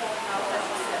งแล้วก็เราแต่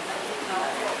เสียงในที่เรา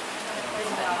เป็น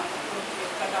ดาว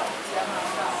กระดับเสียงเรา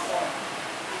ดาว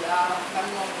อย่ากัน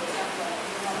มองเสียงขอ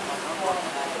งเรามอง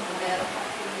แม่เรา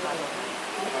ที่เรา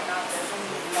เราจะต้อง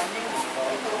วันนี้ตั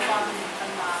ววันกั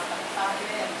นมาตั้งแต่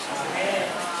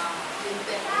จินเต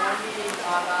อร์มีอ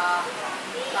ะไร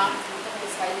ตามที่ต้อง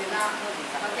ใช้นะ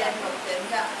มาแก้หมดเต็ม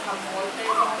เนี่ยทำหมดเต็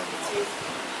มจิต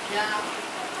เนี่ย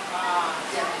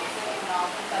อย่างเรา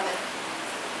แต่ละ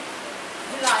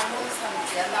ที่ลายมือสั่งเ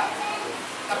สียละ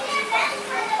กับปีปัน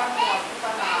หัวปันหาดู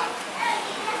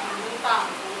ต่าง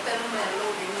ดูเต็มเมลู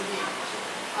ดีดี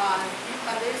ที่ป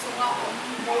ระเทศสง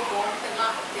ฆ์โมโหแต่ละ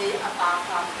เตะอัตราก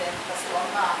ารเป็นกระทรวง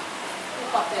การผู้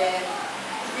ประเทศ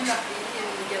วินาทีเย็น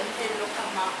เย็นลูกทั้ง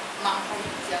มาไป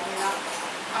เสียงนี้นะ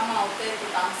อามาเตะที่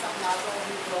ต่างสัปดาห์เรา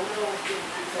ดูโลกิน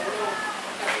ดูโล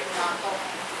กันที่นาโต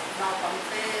นาปังเ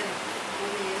ต้นวั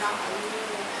นนี้นะอัน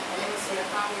นี้เสีย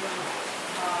ข้าง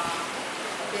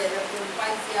เดี๋ยวคุณไป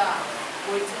เสีย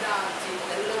คุยที่นั่นจีแ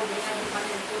ต่โลกนี้มันเ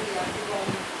ป็นตัวอย่างที่ลง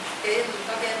เกณฑ์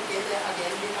ก็เกณฑ์เลยอาเก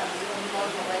ณฑ์ที่ทำนี้ลงนอน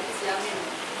ลงไปเสียนี่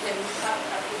เห็นชัด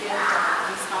กับที่เรียนจา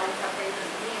กสาวกับไปแบ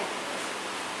บนี้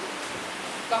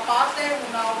กับป้าเต้ขอ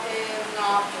งเราเองง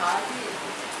าผาที่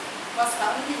ภาษา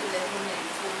ที่เลยนี่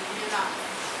คุณนี่นะ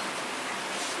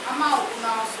อามาอุณ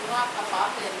าสุนัขกับป้า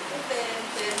เต้เ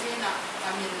ต้นี่นะอา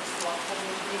มินสวมคน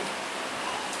นี้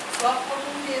สวมคน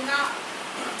นี้นะ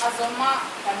อาสมา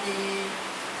กันนี้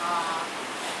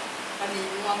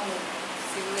ว่ามุ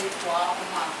สิ่งเลยกว่าออก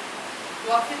มาตั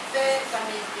วคิดเต้กัน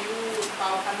นี้ผิวเตา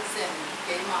กันเส้นเก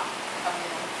มากันนี้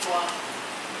ตัว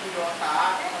ดิโรตา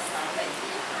ภาษาอะไร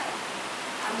ที่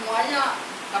อันว่าya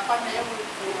kapan ya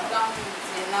pulang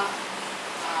sena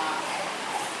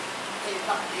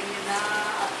tak dingina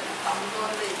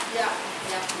tamdon lekia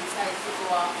yang bisa itu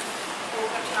tua tu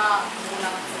kata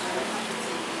mulang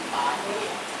si pani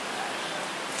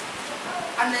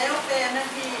aneo te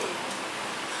nanti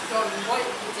don boy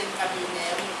kucing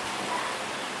kabineu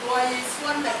tua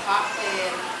isuan dekat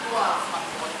ten tua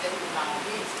makmur ten ulang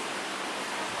ni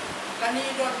kani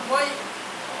don boy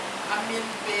amin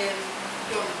pen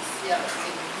don siap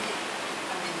sini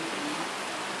amin ini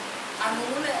anu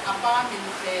le apa amin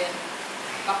pen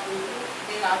kapu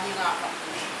keladi ngah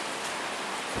kapu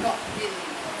nok bin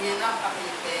dia kapi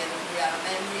pen dia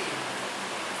nemi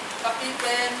kapi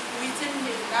pen wijin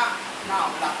hina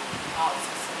nau lah nau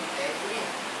sesuatu ini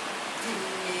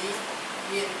ini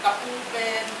dia kapu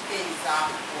pen kezam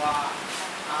wa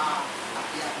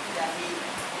tapi yang jadi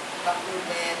kapu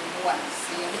pen wan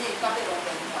sini kapi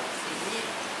orang wan sini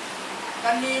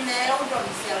กันนี้แนวดน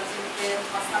เสียงจริงเป็น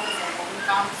ภาษาของก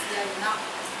ารเสียงนะ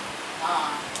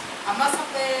อามาส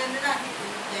เปนนี่นะที่เป็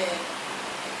นเด็ก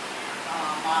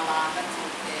มาลากันจริง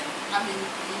เป็นอามิน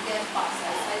ปีเป็นภาษา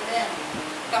ไทยแดง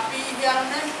กับปีเดียว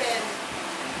นั่นเป็น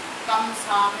คำส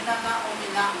ามินานะโอมิ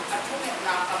นะกระทุ่งเอกน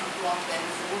าคำรวมเป็น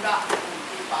สุดา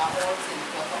ที่ป่าโอสิน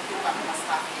ตัวต้องที่ปันมา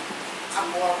สักทีอัน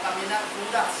วอลคำมินะสุ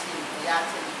ดาสินยา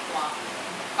เชนตัว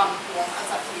คำตัวอา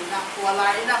ศัยนะตัวไร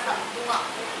นะคำตัว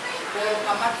โดยก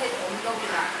รรมเทศอมโลกิ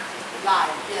นะหลาย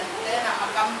เปลี่ยนเต้นอา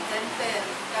กรรมเต้น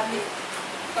กันมี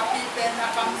กับปีเป็นอา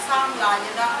กรรมสร้างลาย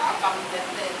นะอากรรมเด่น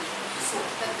เด่นสุด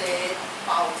เด่นเ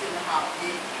ป่าจินหาว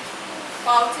ดีเ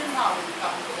ป่าจินหาวกรร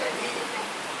มเด่นนี่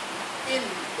อิน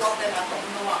ตัวเป็นอะตอม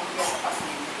นวงเกี่ยวกับ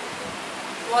นี้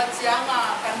ตัวเจียง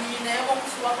กันมีเนวง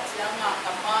สวกเจียง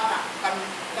กับป้า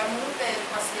กันมูเป็น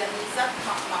ภาษานิจัดห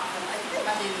มักกันไอ้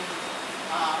กันนิน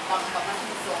บางกับ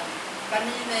ที่ส่งกัน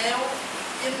มีเนว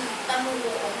อินตันู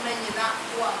องในยินะ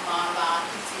ตัวมาลา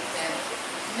ที่จีเตน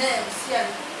เนมเซียน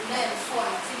เนมส่วน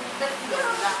จริงเป็นเหลือ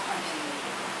ละอันนี้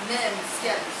เนมเซี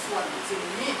ยนส่วนจริง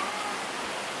นี้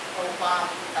เอาบาง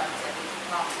ตัดเจ็บ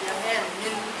หนักยังแน่นมิ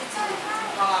นอิจิ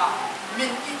ว่ามิ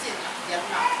นอิจิยัง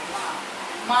หนัก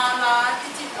มาลาอิ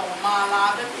จิตองมาลา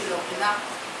เป็นกิโลกินะ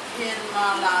เฮียนมา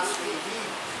ลาสวีดี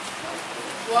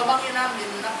ตัวบางอินะมิ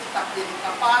นนักตัดดิน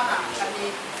กับป้าหนักกันนี้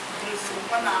คือสุ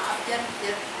ปนาอาเทียนเที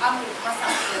ยนอามุมาสั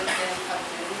กเทียนเทียน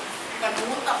กัน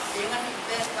มูตับเสียงอันนี้เ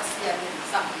ด็กเสียน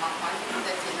สั่งมาหมายถึงแ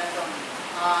ต่ที่นั่นตรง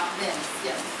เด่นเสี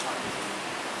ยน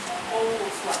โอ้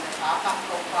ส่วนในขากับ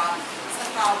ตรงกลางส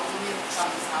กาวลงมีค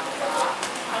ำสาขา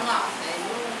ทั้งอ่ะใน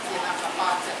ยุ่งที่นักป้า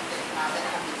จัดเด็กมาได้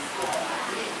ทำเป็นตัว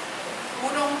นี้ผู้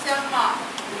ดงเจ้ามา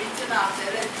วิจารณ์เส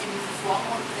รีกินสวง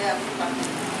คนเดียวกัน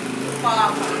ป้า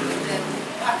คนเดียว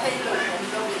อาทิตย์ลงผม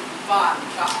จะวิ่งบ้าน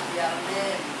กับเดียร์เล่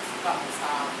นกับส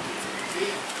าวที่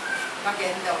มาเก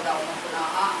ณฑ์เดาๆมาคุณอา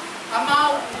อาเมา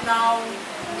เนา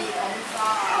มีองศ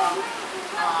า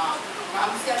งา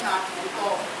มเสียนาถูโต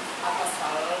อาภาษา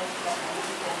เราไม่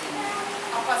ได้ยิน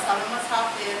อาภาษาเรามาชอบ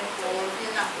เป็นโอที่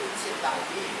นักอุชิตา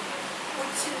ดีอุ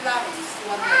ชิตาอีส่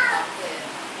วนในภาคเป็น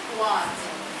ตัวจริ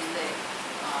งดีเลย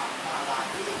มาลา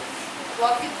ดีตัว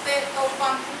คิดเตะตัวฟั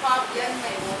งผู้ภาคเย็นไ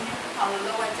ม่รู้เขาเ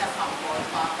ล่าว่าจะทำบอล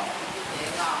มาของที่เอ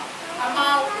งอาเม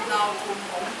าเนาคุม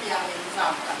องเพียงอินสา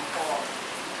มกันก่อ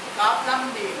กับล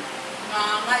ำดิ่งงา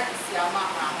ง่ายเสียมา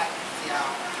งาง่ายเสีย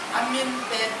อามินเ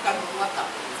ป็นกันหัวตับ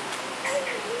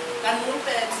กันนู้เ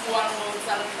ป็นตัวงู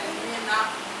สัลเทนีนะ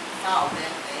เต่าแด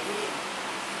งแต่นี่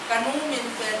กันนู้มิน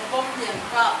เป็นก้มเหียน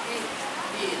ข้าที่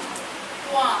ดี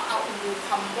ตัวเอาอูค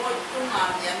ำบ่อยตุ้งงา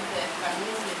นเย็นเป็นกัน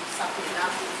นู้มินสักนะ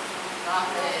กา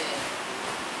เล่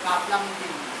กับลำ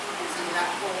ดิ่งสีนัก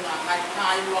โกงง่ายง่า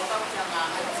ยวัวก็จะงา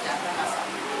ง่ายเสียกันสัก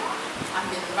อา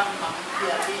มินบังมังเพี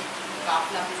ยรีกับ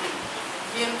ลำดิ่ง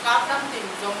เพียงกับลำดิ่ง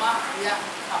จะมาเรียก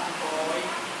คำบ่อย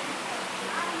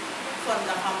ส่วนจ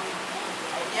ะท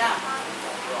ำไอ้เนี่ย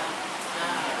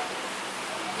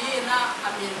นี่นะอา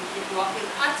มินอีกว่าเป็น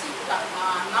อาชีพต่างมา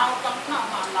เน่าตั้งหน้า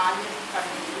มาลายกัน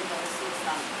อยู่ในสุส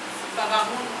านกระ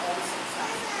มุนองสุสา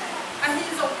นอันนี้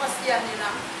จงภาษานี่น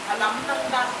ะอาลัมตั้ง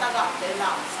ดันตะกับเด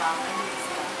ลังสามอันนี้เ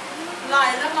สียลาย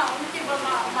แล้วมาอุ้งที่มา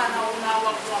เอานาว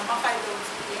กรมาไปดู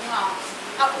จริงอ่ะ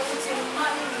อาอุ้งจริงมา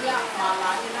อีกอย่างมาล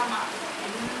ายนะมา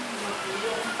มีย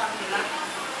งตั้งนี่นะ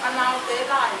อันเอาเตะ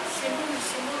ลายชิ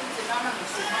มุนจะนั่นมัน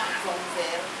ชิมะจงเตะ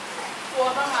ตัว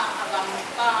บ้างอาการ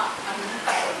ตาอันนี้แ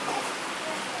ต่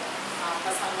ภ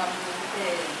าษาลำนึงเตะ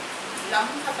ล้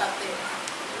ำขตเตะ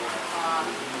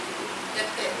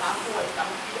เตะหาป่วยตั้ง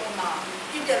ที่ออกมา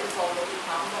ที่เดินโซโล่อีกค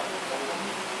รั้งบอก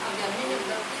อันนี้มีเ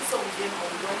รื่องที่ส่งเรียนขอ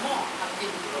งโยมอันดิ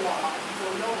นตัวมาโซ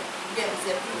โล่เรียนเส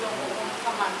ร็จที่โยมท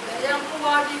ำมันแต่ยังผู้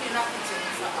ว่าที่มีนักเรียน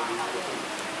สถาบัน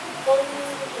อง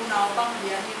อุณาบังเ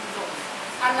รียนที่โยม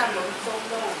อันนั้นหลงโซ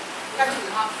โล่กันอยู่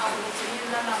ทางอาวุธนี้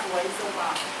นั่นนะไว้โซบะ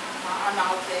อันเอา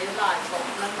เตะลายของ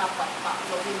นั่นนะปัดปัดโ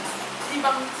ยมที่บ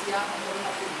างเสียของคนล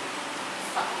ะคน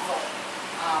สักหก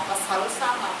ภาษาสร้า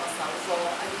งภาษาโซ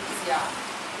อันนี้เสีย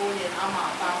ผู้เรียนอามา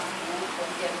ตามผู้คน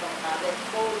เรียนตรงนั้นเด็ก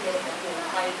ผู้เรียนแต่ผู้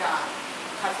ไปด่า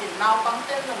ขัดสินเราตั้งเ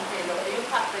ต้นลงเพลย์อายุ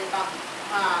ขัดไปบาง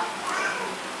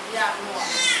อยากหน่วย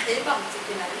เอ๊ะบางจิ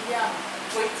กินอะไรยัง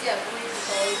คุยเจียคุยโต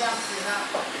ยังสินะ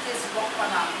ที่สบอกปัญ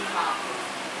หาที่มา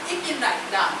อีกินไหน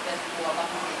ด่างเป็นตัวบาง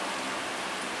ที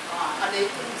อะไร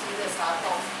ที่จีเดสาต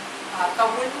องตะ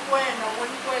วันกล้วยนะวั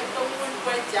นกล้วยต้มวันกล้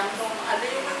วยจังตงอะไร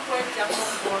วันกล้วยจังต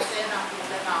งโบเตนะผู้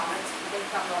เล่นน้ำมันจีเป็น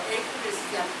คำว่าเอกคริสเ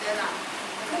ตียนเตนะ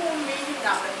ผู้มี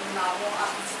นักเล่นน้ำว่าอั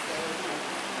ศจรรย์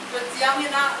ตัวเจียงนี่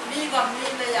นะมีกับมี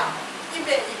เลยอ่ะที่เ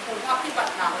ป็นอีกผู้อภิบั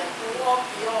ตินักเลยผู้อ้อ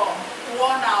พี่อ้อผู้อ้อ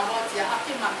น้ำว่าเจียอ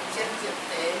ภิมันเช่นเจ็บเ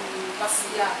ตมีภาษ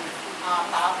า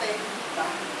ตาเต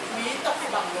มีตกที่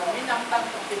บางโลมีน้ำตั้ง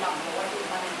ตกที่บางโลที่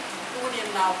มันผู้เรียน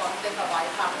น้ำฟังเตกระบาย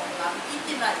ทางของนั้นอีก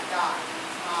ที่ไหนกัน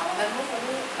dan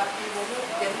mumu tapi mumu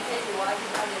jadi itu orang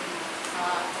kita jadi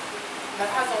dan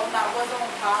kalau nak buat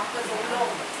orang faham ke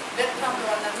orang dan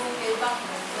kalau nak nunggu bang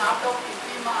nak dok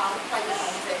itu mah apa yang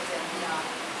orang cakapnya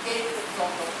ke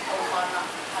orang orang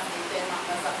ane tema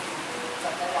masa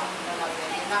sekarang nak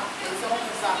jadi nak esok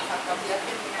masa kalau dia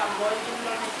kita boleh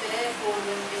jumlah ni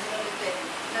boleh jumlah ni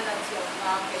nak siapa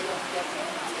nak ke orang dia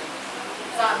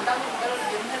sàn đang đang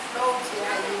dính hết đâu chỉ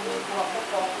hay đi buộc cái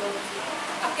cột luôn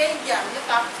cái dạng như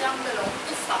tạp trang về lòng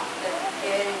cái sập để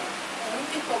cái những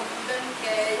cái công dân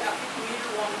cái cái quý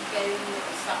luôn cái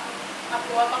sập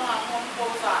ตัวบางงานโคร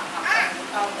งการครับ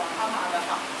เราบอกอามาละ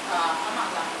ครับอามา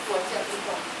ละตัวเจ้าที่ต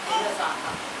รงเอกสารค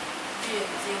รับที่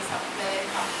จริงสับเลย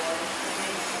ครับโดยที่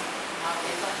มาเป็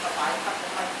นต้องสบายครับ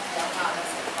มันยังมาแล้ว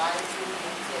สบายอยู่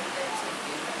ยิ่งเจนเป็นสิ่ง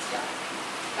ที่มันเสีย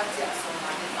ก็จะส่งม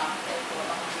าในตามแต่ตัว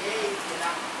บางทีที่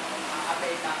นักอาเบ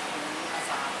นักอา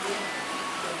สาที่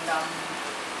เป็นด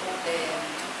ำโอเดน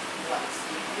วัน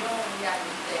สีโยงยัน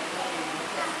เต็มเลย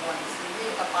เป็นวันสี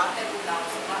กับป้าแต่ดูดาว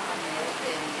สมัครอันนี้เ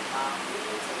ป็น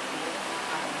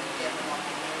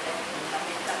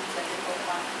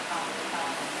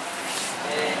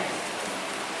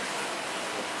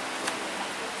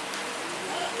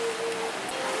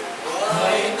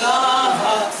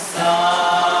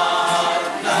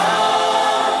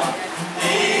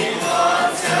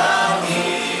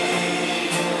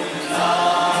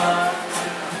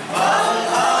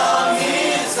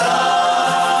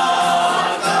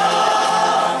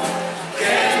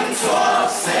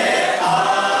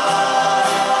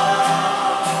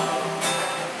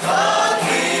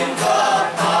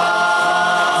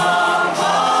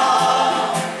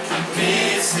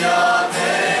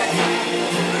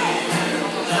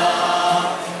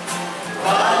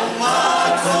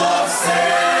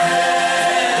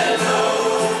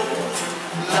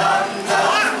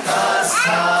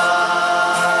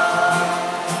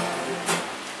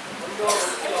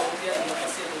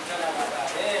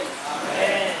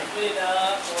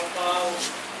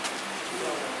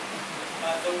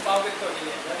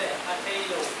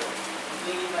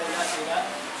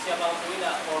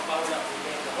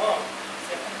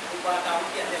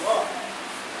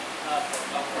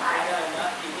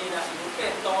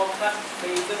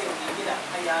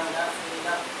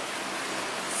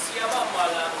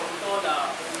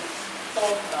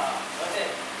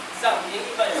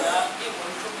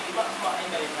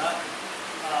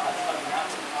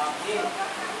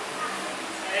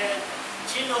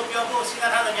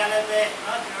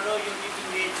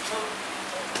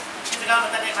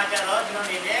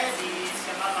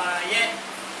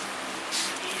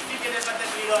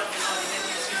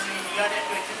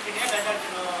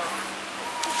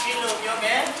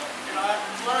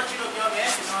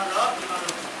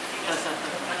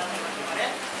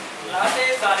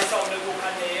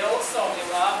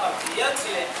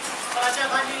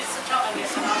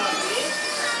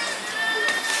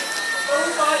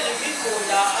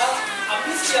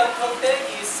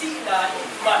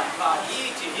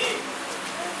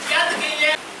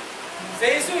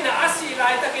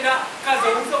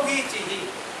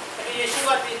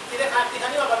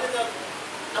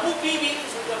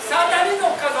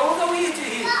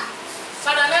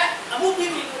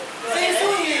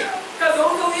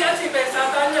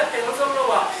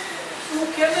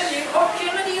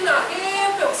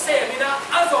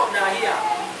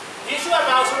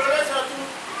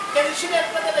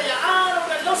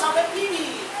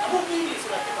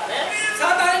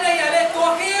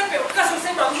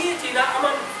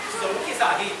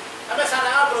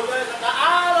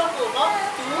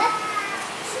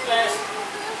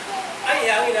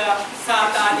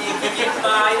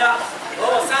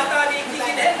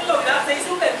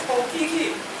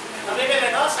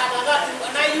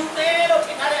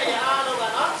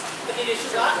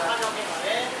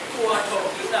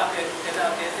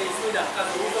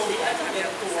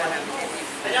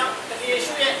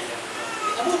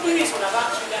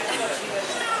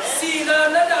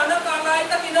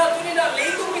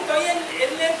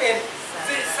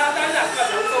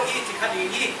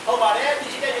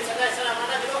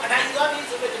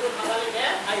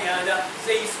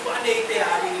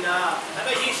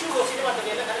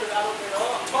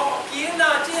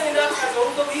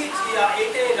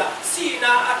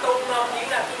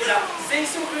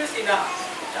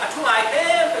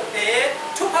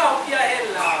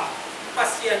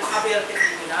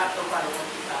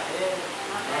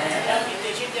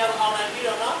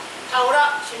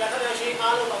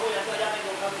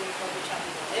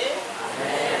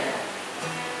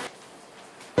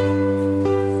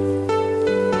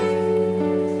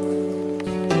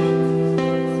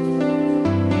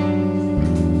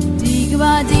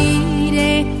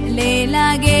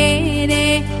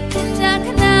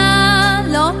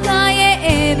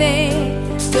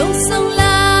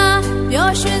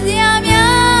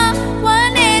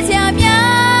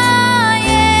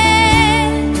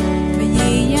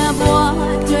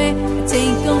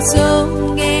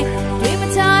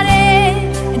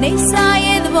Inside,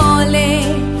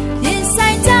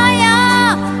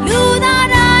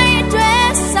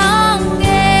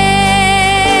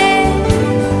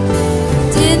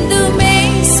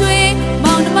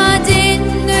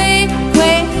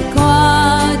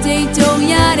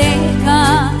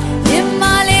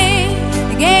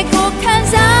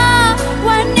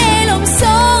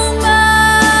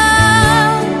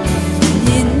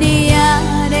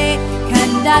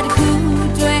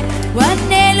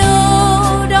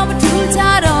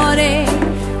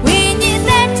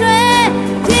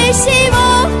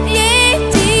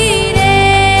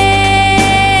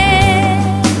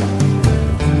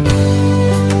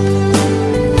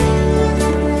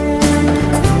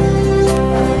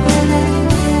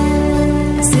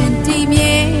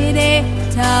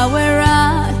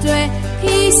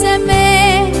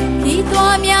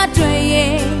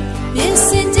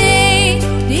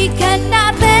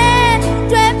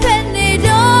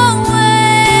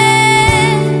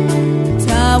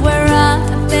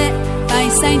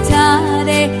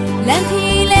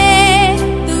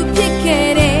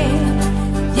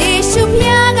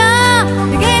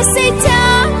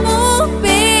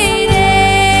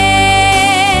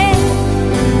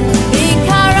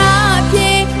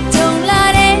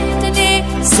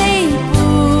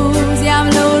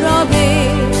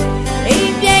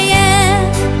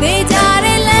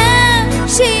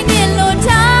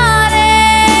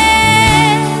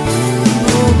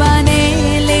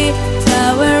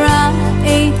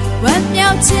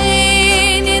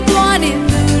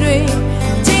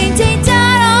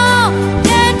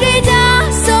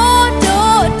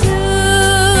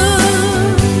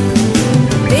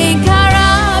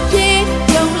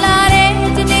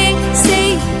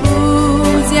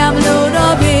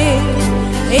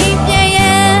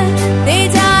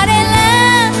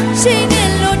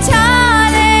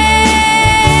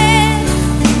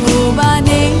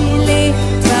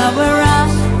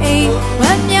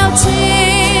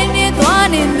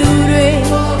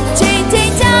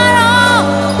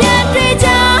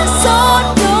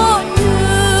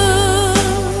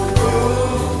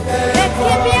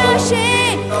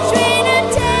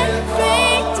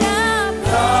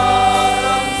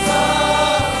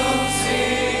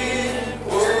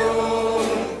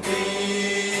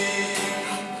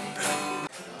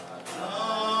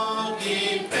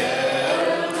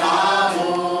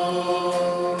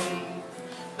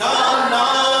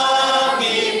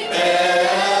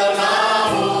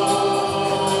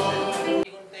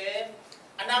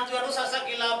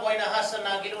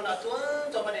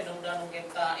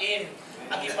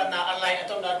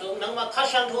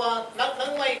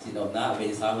 Sinona về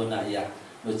sao luôn này ya,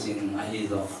 nó chừng ai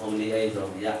rồi, ông đi ai rồi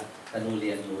ya, ta nu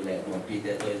liền nu lệ nu pi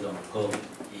để tôi rồi cô,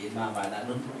 ý mà đã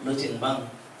nó chừng băng,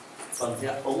 còn sẽ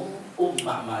ông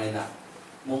mà này nè,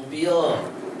 mông pio,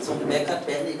 xong bé cắt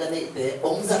bé đi cái này thế,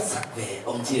 ông giặt sạch về,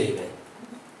 ông chia về,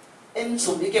 em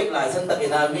xuống đi kẹp lại sân tập cái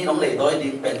nào mi nóng lệ tôi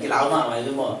đi bèn cái áo mà mày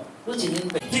đúng không? Nó chỉ nên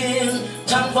bèn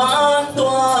chẳng ván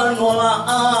toàn ngoan,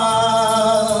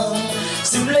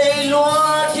 sim lê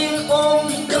loa tiếng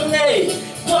ông căng nghề.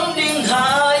 Quang đinh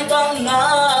hai băng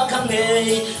ngã khang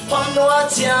nghề quang noa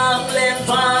chàng lên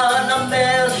pha năm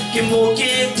bèl kim mù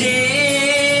kim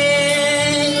thiên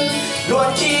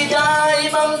luôn khi đai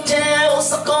băng theo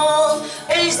sắc con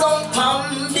ấy dòng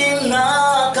phàm đinh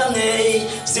ngã khang nghề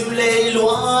sim lê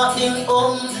loa đinh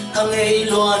ôm khang nghề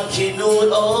luôn khi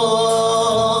nuốt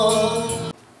ôm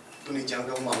tu ni chàng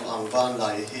đông mang ang van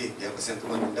lại hi ya ko sen tu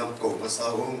man dam ko ma sa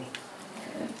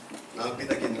nang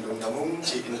pitakin lung namung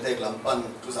chi in tek lampan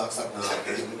tu zak sak na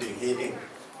ke ding hi ing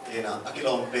ena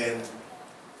akilom pen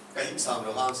ka hip sam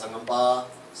lo hang sangam pa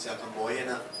sia kam boy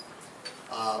na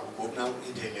upup nang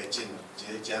i the le chin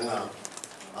je chang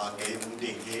ke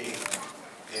ding hi ing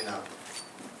ena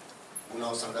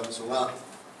unau sangam sunga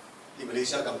di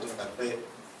Malaysia kam tung tak pe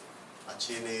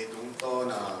achine tung to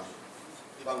na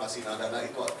ibang asina dana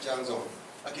ito chang zong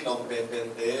akilom pen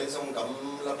te zong kam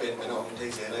la pen om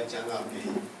thei se la chang bi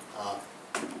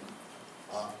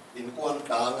in quan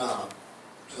ta nga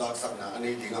zak sak na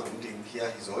ani dinga ding khia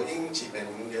hi zo ing chi ben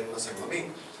den ma sang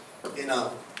ming ina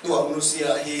tua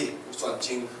Malaysia hi Suan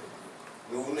Cing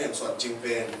nu nem Suan Cing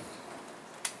pen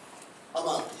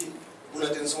ama hi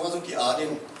bulletin songa zo ki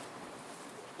adin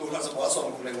tu ka sa kwa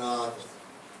som ku nga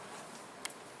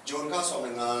jon ka som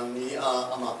nga ni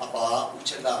ama apa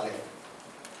uchenda le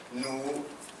nu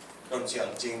don sial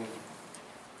Cing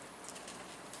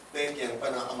tên kiang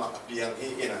pana ama apiang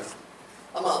hi ina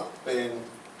ama pen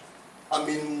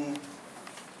amin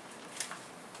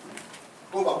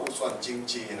ko ba ku Suan Cing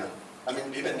chi ina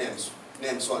amin bi ben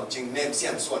nem Suan Cing nem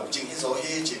sian Suan Cing hi zo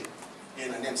hi chi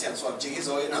ina nem sian Suan Cing hi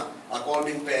zo ina a kol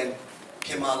min pen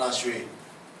kemala shui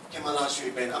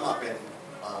pen ama pen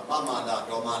mama la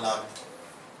do mala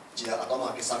jia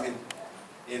atoma kisamin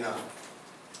ina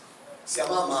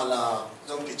siama mala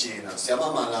zong ki chi na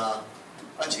siama mala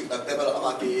achieve the table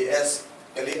ama KES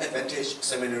Elite Advantage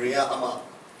Seminary ama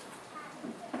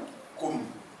kum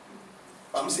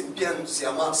pam sin pian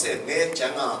siama se nge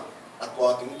changa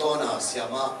atwa tung to na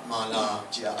siama mala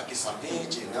chia akisami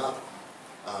china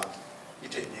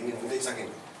ite ding ngi sangin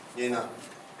yena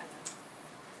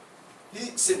hi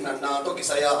sinna na to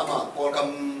kisaya ama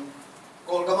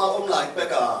kolkama lai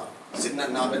peka sinna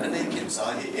na ben ane kin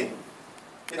sa hi in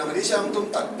Malaysia tum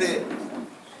takte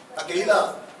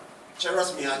akila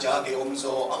Cheras miha jaga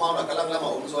omzo amau nak kalang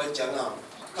lama omzo jangan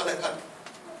kalau kat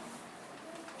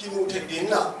kimu terding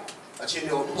lah aceh ni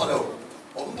ompalo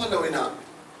ina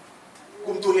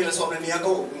tuli la somna ni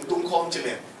ako tum kom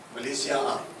chile Malaysia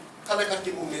kalau kat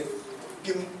kimu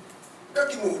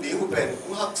di hupen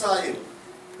hak sai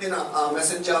ina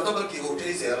messenger to ki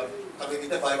hotel zel kalau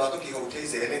kita bai ba to ki hotel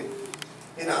zel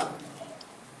ina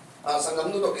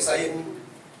sangam nu to kisain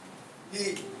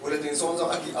hi bulletin song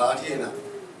song aki thi na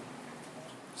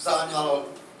san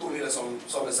halo tu ni la som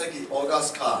la sagi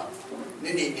August ka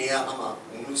ni nia ama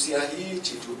Malaysia hi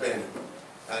chi tu pen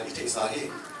i te sa hi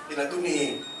ina tu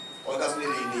ni August ni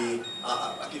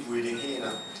aki building hi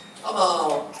na ama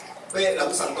pe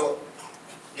lam sang to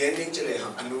gening chele ha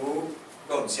anu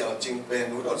don xiao jing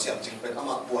pen nu don xiao jing pen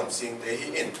ama buan sing te hi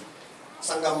in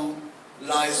sangam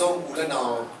lai zong u la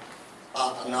nào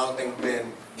nào teng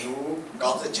pen nu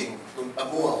gao se jing tun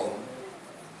amu a om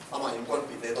ama in kon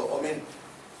pi te to omen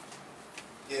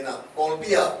yena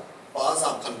kolpia pa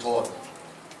sam control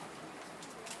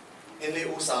ele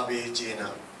u sa be jena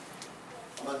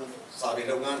man sa be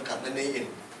longan khat na nei in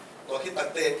to khi tak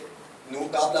te nu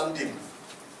kap lam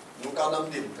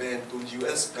dim pen tu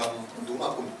US kam du ma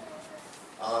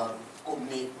kum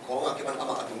ni ko nga ke ban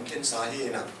ama atung ken sa hi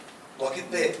na to khi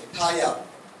te thaya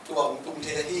tua tum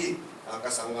the hi ka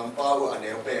sangam pa u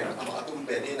aneu pen ama atum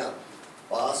pen ni na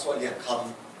pa swa lian kham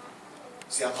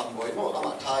sia kham boy mo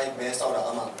ama thai me sau da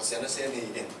ama sia na se ni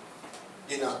in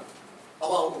ina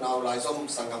ama u nau lai som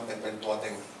sangam pen pen to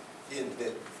teng in te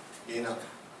ina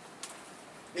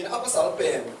apa sal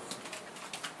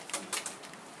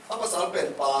pen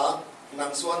pa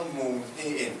nang suan mung hi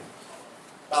in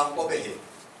tang po be hi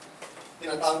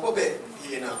ina tang po be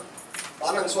hi na pa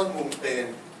nang suan mung pen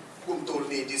kum tul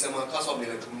ni di sama ka som ni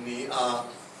la thum ni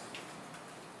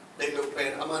dei lo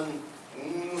pen aman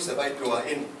nu se bai tua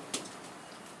in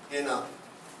ina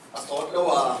asot lo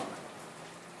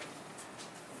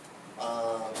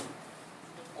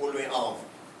ko lue ong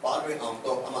pa lue ong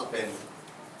to ama pen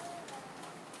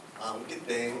kit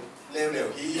teng leo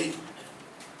hi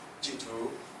chỉ thứ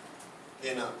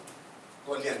nên là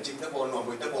tôi liền chính các bồn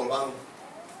với các bồn băng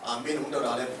bên cũng đâu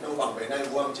đó lên đâu bằng về nay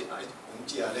vuông chị ấy cũng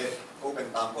chỉ là lên cô bên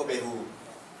tám cô bề hù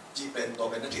chị bên tổ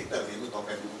bên nó chỉ tới vì tổ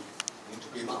bên cũng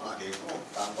chụp cái mạng để cũng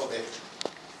tám cô bề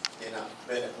nên là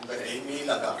bên cũng bên ấy mi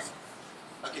là cả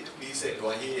cái chụp cái sẽ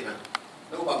đuổi hi nè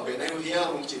đâu bằng về nay hia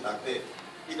cũng chỉ tặng thế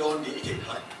đi đôn đi chỉ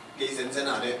phải cái dân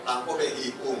nào đấy tám cô bề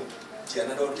hi cũng chỉ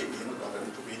là đôn chỉ bị một tổ bên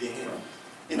chụp cái đi hi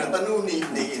thì là tân nu ni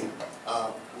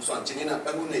Suan Cing na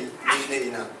kanu nei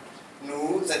na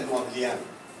nu zen nuam lian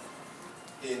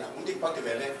thì na cũng thích bắt cái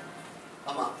về lên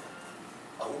ama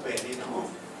ở bên đi na ho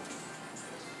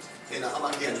thì na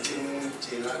ama lian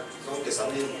chỉ là không cái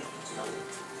sao đi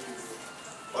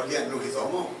còn lian nuôi gió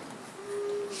mo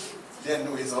lian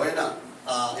nuôi gió na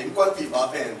em quan bị bà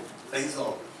bên đấy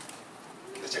rồi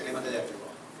cái chuyện này mà đây là gì vậy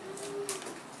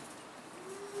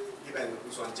cái bên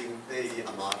Suan Cing đây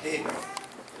ama he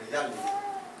cái gì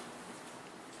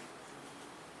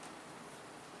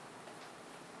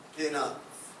thì là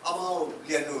amau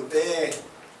liền nụ tê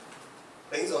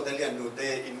đánh rồi để liền nụ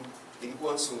tê in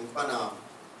quan sung pana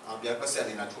biar pasal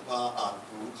ni nak cuba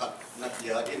tu kat nak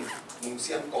dia in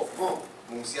mungsian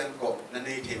kop na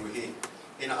nei thewi hi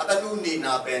ina atanu ni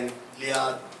na pen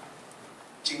lia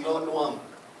chinglo nuam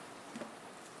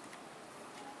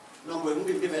với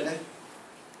cũng đi về đây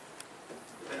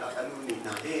đây là atanu ni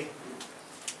na he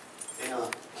ina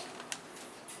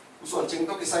Suan Cing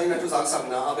to kisai na tu sang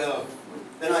na abel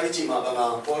dan ai chỉ mà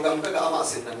bằng program tất cả mà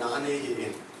sinh na anh ấy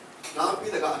hiện na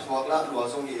pi tất cả thuộc là lúa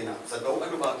sông hiện na giờ đâu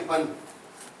anh ba cái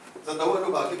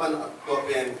pan tua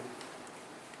pen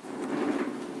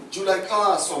July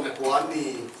ka som ek wan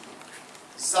ni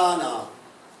sana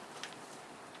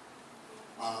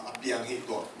apiang hi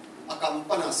to akam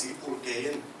pana si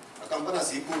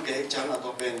pur ke chang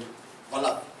tua pen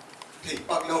valak thei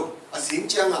pak lo azing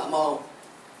chang mau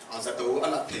giờ đâu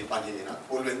anh là thầy bạn gì nè,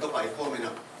 cô luyện tôi phải cô mình nè,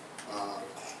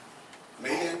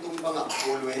 mấy年tung băng à,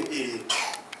 cô luyện thì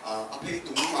áp hết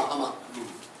tung mà ama đủ,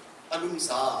 anh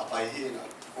xa phải hi nè,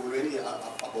 cô luyện thì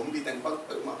bấm đi tên bắc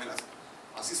tự mà phải là,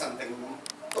 sĩ sản tên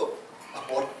tốt,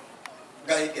 bớt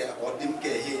gai kẻ bớt dim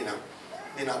kẻ hi nè,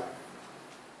 nên là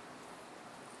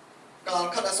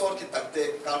kalau kada sort kit takte,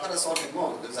 kalau kada sort kit mo,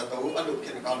 giờ đâu anh được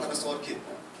kit, kalau kada sort kit,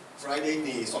 Friday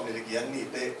ni som ni legian ni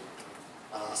te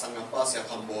sangam pa siya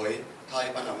kamboy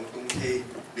thai panang tung thi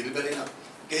bilbelin na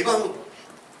ke bang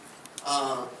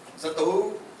za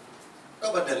to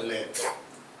ka badal le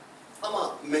ama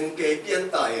men ke pian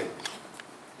tai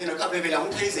ina ka be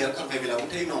bilang thai zel ka be bilang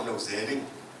thai nom lo zelin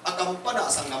akam pada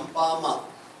sangam pa ma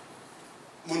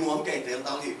munuam ke tel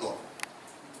tang hi ko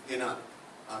ina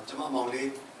chama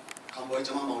mongli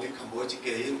kamboy chi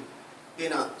ke yin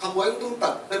ina kamboy tung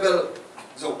tak bebel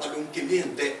zo alung kim ni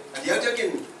hente dia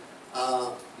jakin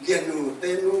liền nu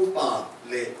tên nu pa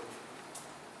le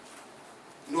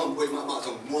nuam boi ma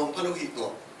song muam phalo hi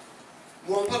to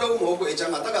muam phalo mo ko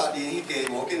chang ata ga di ke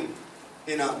mo kin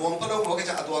ina muam phalo mo ke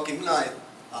cha atwa kim lai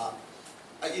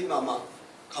อินมา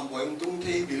คำว่าตุ้ง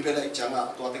ที่บิลเบลจัง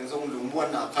ตัวเต็งทรงลุงวัน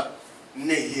นักเ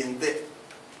นหินเต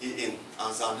อินอา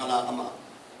ซานฮาลาอามา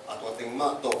ตัวเต็งมา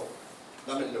โตแ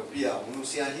ล้วเป็นลูกพี่มนุษ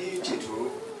ย์ที่จิตรู้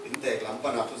อินเตกลำป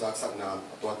นาทุจักสักนา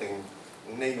ตัวเต็ง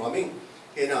ในหัวมิง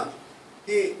เห็นนะ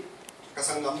ที่ก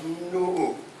ษัตริย์นำนู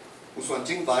อุส่วนจ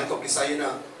ริงไปตกพิสัยน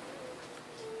ะ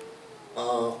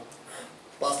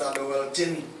ภาษาโดเวลจิ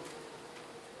น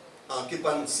คิด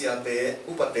ปันเสียเต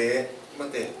อุปเตมัน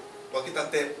เตว่าคิดตั้ง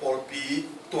แต่ปอลปี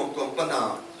ตัวปนา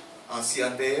เสีย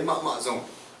เตมาจง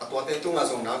ตัวเตจุง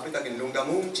จงนะพิตากินลุงดา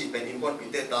มุงจีเป็นอินพอนปี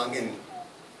เตตางิน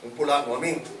อุปลาหัว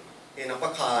มิงเอ็นปั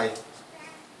กขาย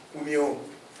อุมิโอ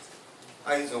ไอ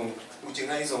จงอุจิง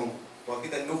ไอจงว่าคิด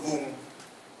แต่นุบุง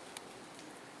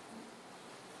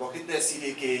ว่าคิดแต่ซี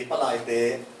ดีเกปลายเต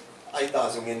ไอตา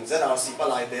จงเงินเจราซีป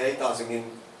ลายเตไอตาจงเงิน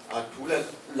ทุเรศ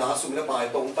ลาสุนละบาย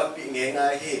ตรงปันปีเงยง่า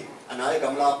ยที่อันนั้นก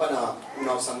ำลาปนาอุณ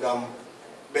าสังกรรม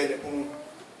เบลพุง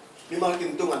นี่มากิ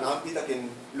นตุ้งอันนั้นพิตากิน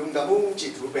ลุงดามุงจิ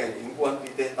ตรูเป็นอินควนปี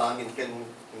เตตางินเกน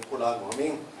อินคุลาหัวมิ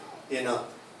งเอ็นะ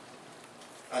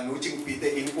อันนู้จิงปีเต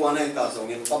อินควนให้ตาจงเ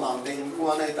งินประมาณเตอินคว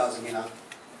นให้ตาจงเงินนะ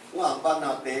ว่าปาน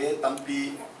าเตตัมปี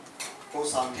โค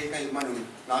สังเทใครมานุน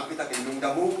นักพิตากินลุงดา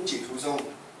มุงจิตรูจง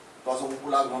ตัวจงคุ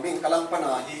ลาหัวมิงกำลังปน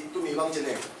าที่ตุ้มีบางเจเน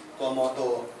ตัวมอโต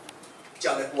จ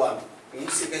ากเด็กวันนี้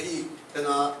สิกะฮีแต่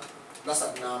น่ารัศ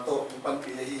นาโตปัน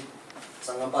ปีเลยฮี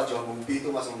สังกัปจอมุมปีตั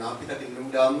วมาส่งน้ำพิตากินลุง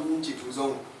ดำจิตทุจ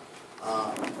ง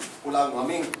กุลาหัว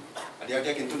มิงเดี๋ยวจ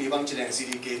ะกินตุลีบังเจริญซี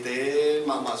ดีเกเตม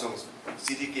าส่ง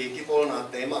ซีดีเกกิโปนะ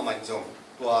เตมาส่ง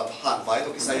ตัวหันไว้ตั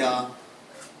วกิสยา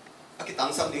กิตัง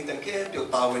สัมดิงแต่แค่เดี๋ยว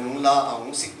ตาเวนุลาเอา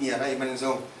สิกเนียอะไรมันส่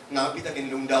งน้ำพิตากิน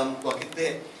ลุงดำตัวกิเต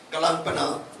กำลังปนา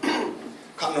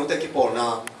ข้างโน้ตเตกิโปนะ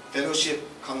fellowship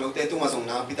คำเราเตะตัวมาส่ง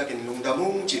น้ำพิตากินลุงดามุ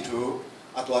งจิตรู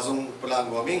ตัวส่งพลัง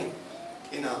หัวมิง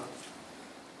อินะ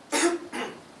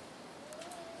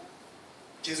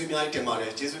เจสุมีอะไรเต็มมาเลย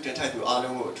เจสุเต็มไทยตัวอาล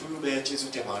งทุลุเบเจสุ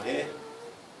เต็มมาเลย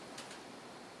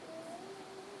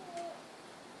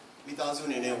มิตาสุ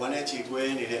เนี่ยวันนี้จีบเว้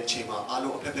เนี่ยเชื่อมาอาล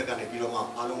งเพ่กันเนี่ยพี่เรามา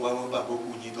อาลงวันแบบ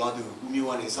บุญยีตัวดูอุมิ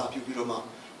วันเนี่ยสาพิพี่เรามา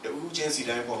เดี๋ยวอุเจนสีไ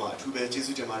ด้พอมาทุเบเจ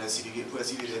สุเต็มมาเลยสีดีเพื่อ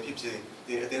สีดีเลยพี่เจเ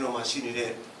ดี๋ยวเต้นออกมาชินเนี่ย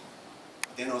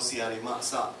เต้นเอาเสียเลยมา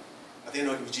ซะเต้นเอ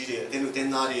าดูจีเลยเต้นเอาเต้น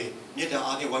นาเลยเนี่ยแต่อ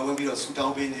าเกวันพี่เราสุดท้าย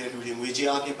เป็นเนี่ยดูเลยมวยเจ้า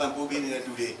อาเกปั่นปูเป็นเนี่ย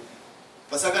ดูเลย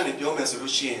ภาษาการเนี่ยပြောမယ်ဆို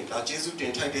လို့ရှိရင်ဒါကျေးဇူးတ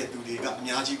င်ထိုက်တဲ့သူတွေကအ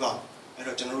များကြီးပါအဲ့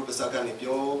တော့ကျွန်တော်တို့ภาษาการเนี่ย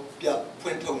ပြောပြဖွ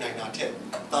င့်ထုတ်နိုင်တာထက်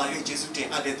တာ၍ကျေးဇူးတင်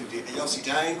အပ်တဲ့သူတွေအရောက်စီ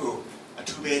တိုင်းကိုအ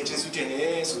ထူးပဲကျေးဇူးတင်နေ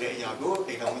ဆိုတဲ့အရာကို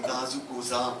ဧကမိသားစုကို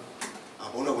စား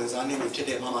ဘုန်းတော်ဝင်စားနေလို့ဖြစ်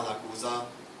တဲ့မမလာကိုစား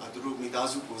သူတို့မိသား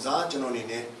စုကိုစားကျွန်တော်အနေ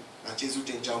နဲ့ကျေးဇူးတ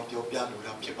င်ကြောင်းပြောပြလို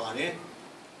တာဖြစ်ပါတယ်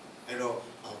အဲ့တော့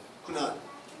ခုန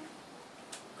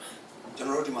ကျွန်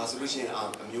တော်တို့ဒီမှာဆိုလို့ရှိရင်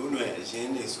အမျိုးနွယ်အရ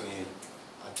င်းနေဆိုရင်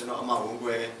ကျွန်တော်အမဝန်ကွ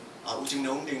ယ်ဦးချင်း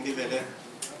နှုံးတင်နေပဲလေ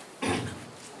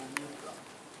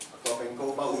တော့เป็นကို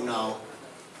ပေါ့ဦးနောင်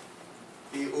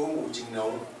ဒီဦးချင်း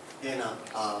နှုံးရဲ့နာ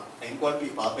အင်ကွန်ပြ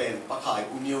ပါပန်ပခိုင်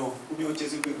ဦးမျိုးကျေး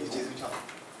ဇူးပြုပြီးကျေးဇူးထောက်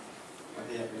မတ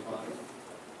ရားပြပါ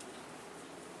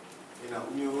ဒီနာ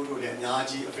ဦးမျိုးတို့လည်းအများ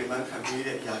ကြီးအပင်ပန်းခံပြီး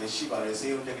တဲ့အရာတွေရှိပါတယ်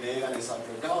စေုံတက်ကလေးကနေစ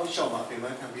ပြီးတောက်လျှောက်မှာအပင်ပ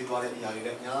န်းခံပြီးသွားတဲ့အရာတွေလ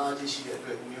ည်းအများကြီးရှိတဲ့အတွ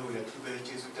က်ဦးမျိုးလည်းသူပဲ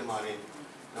ကျေးဇူးတင်ပါတယ်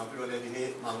နောက်ပြီးတော့လည်းဒီနေ့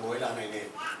မန်ဂိုလာနိုင်တဲ့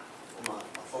ဟိုမှာ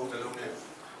ဖုန်းတစ်လုံးနဲ့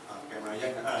ကင်မရာရို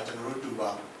က်နေတာကျွန်တော်တို့တူပါ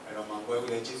အဲ့တော့မန်ဂိုက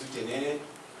လည်းကျေးဇူးတင်နေ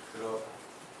ဆိုတော့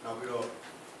နောက်ပြီးတော့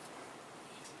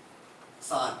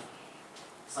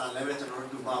ဆန်လည်းပဲကျွန်တော်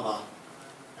တို့တူပါပါ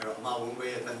အဲ့တော့အမဝင်းခွဲ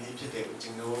ရဲ့တနည်းဖြစ်တဲ့ဦးချ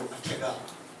င်းတို့အထက်က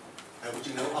ဦးချ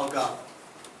င်းတို့အောက်က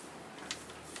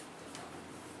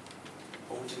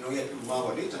ဦးချင်းတို့ရဲ့တူပါ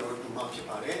ပေါ့လေကျွန်တော်တို့တူပါဖြစ်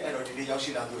ပါတယ်အဲ့တော့ဒီနေ့ရောက်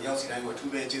ရှိလာသူရောက်စီတိုင်းကိုအ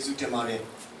ထူးပဲကျေးဇူးတင်ပါတယ်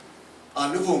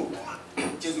လူဖုန်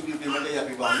ကျေးဇူးပြုပေးမတဲ့ရ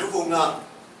ပြီပါလူဖုန်က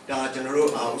ဒါကျွန်တော်တို့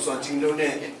ဦးစွာချင်းလုံး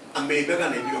နဲ့အမေဘက်က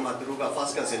နေပြီးတော့မှသူတို့က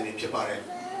fast cousin တွေဖြစ်ပါတယ်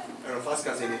အဲ့တော့ fast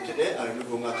cousin တွေဖြစ်တဲ့လူ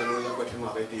ဖုန်ကကျွန်တော်ရောက်ွက်ထမှာ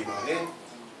ပဲတည်ပါတယ်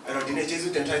အဲ့တော့ဒီနေ့ကျေး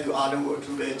ဇူးတင်ထိုက်သူအားလုံးကိုအ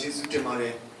ထူးပဲကျေးဇူးတင်ပါတ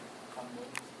ယ်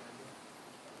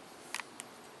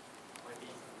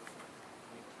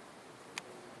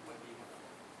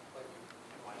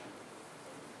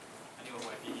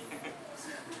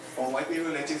ဝိုင်းပြီး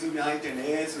လို့လည်းကျေးဇူးများကြီးတင်တ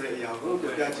ယ်ဆိုတဲ့အရာကို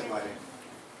ပြောပြချင်ပါတယ်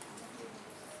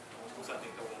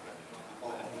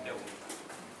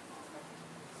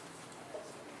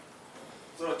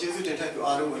ဆိုတော့ကျေးဇူးတင်ထိုက်သူ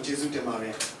အားလုံးကိုကျေးဇူးတင်ပါတ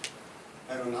ယ်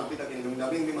အဲ့တော့နာပိတကင်လုံဒါ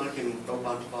ဘင်းဒီမာခင်တော့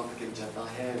ပါပါကင်ဂျာတာ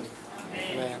ဟဲအာ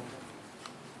မ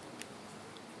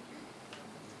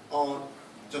င်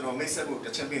ကျွန်တော်မိတ်ဆက်ဖို့တ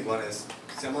စ်ချက်ပြင်သွားတယ်ဆ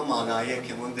ရာမမာနာရဲ့ခ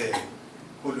င်မွန်းတဲ့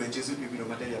ကိုလွင်ကျေးဇူးပြုပြီး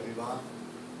တော့မတက်ရပြီပါ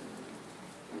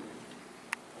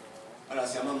အဲ့ဒါ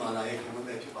ဆရာမမာလာရဲ့ခင်မ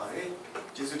တဲ့ဖြစ်ပါတယ်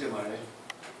ကျေးဇူးတင်ပါတယ်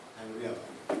ဟန်လူရပါ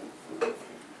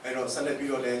အဲ့တော့ဆက်လက်ပြီး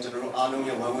တော့လည်းကျွန်တော်တို့အားလုံး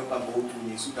ရဲ့ဝမ်းဝဲပတ်ဖို့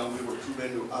ဒီဆုတောင်းပေးဖို့ထူးပဲ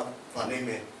လို့ပါနိုင်မ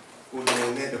ယ် ကိုယ်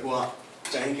နဲ့တကွ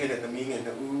ကျိုင်းခဲ့တဲ့သမီးငယ်2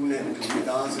ဦးနဲ့ဒီမိ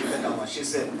သားစုတက်တာမှာ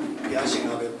80ဘုရားရှင်က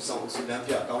ပဲဆောင်ဆူတန်း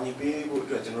ပြကောင်းကြီးပေးဖို့အ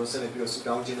တွက်ကျွန်တော်ဆက်လက်ပြီးတော့ဆူ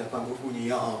တောင်းခြင်းနဲ့ပံ့ပိုးကူညီ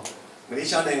ရအောင်မလေး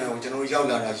ရှားနိုင်ငံကိုကျွန်တော်ရောက်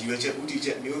လာတာရည်ရွယ်ချက်ဥတီချ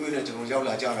က်မျိုးမျိုးနဲ့ကျွန်တော်ရောက်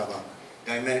လာကြတာပါဒါ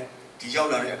ပေမဲ့ဒီရောက်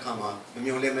လာတဲ့အခါမှာမ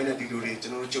မျှော်လင့်မဲနဲ့ဒီလိုတွေကျွ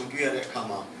န်တော်ကြုံတွေ့ရတဲ့အခါ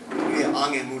မှာဒီရဲ့အား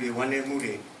ငယ်မှုတွေဝမ်းနည်းမှု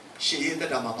တွေရှေ့ရတ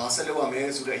က်တာမှာဘာဆက်လုပ်ရမလဲ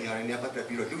ဆိုတဲ့အရာတွေနဲ့ပတ်သက်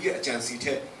ပြီးတော့လူရဲ့အကြံစီထ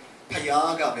က်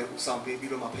ဖျားကပဲဥဆောင်ပေး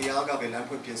ပြီးတော့မှဖျားကပဲလမ်း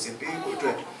ဖွင့်ပြင်ဆင်ပေးဖို့အတွ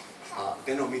က်တ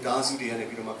င်းတော်မိသားစုတွေကနေ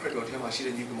ပြီးတော့မှခရစ်တော်ထဲမှာရှိ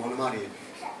တဲ့ညီကောင်မောင်နှမတွေ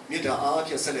မေတ္တာအား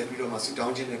ဖြင့်ဆက်လက်ပြီးတော့မှဆုတော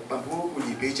င်းခြင်းနဲ့ပံ့ပိုးကူ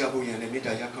ညီပေးကြဖို့ရန်လည်းမေတ္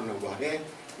တာရခံလို့ပါတယ်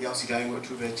။ရောက်စီတိုင်းကိုအ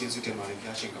ထူးပဲကျေးဇူးတင်ပါတယ်ဘု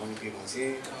ရားရှင်ကောင်းကြီးပေးပါစေ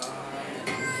။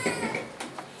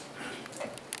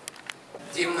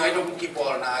 จิมน้อยลงกีบอ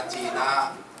ลนาจีนา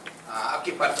อา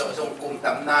กิปัตโจงกลุ่มต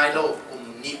ำนายโลกกลุ่ม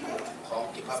นิพของ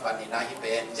กิพัปานินาฮิเ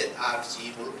ป็นเจ็ดอาร์ซี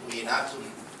บุรุษนาซุน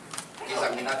กิสั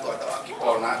งมินาตัวต่ออากิบอ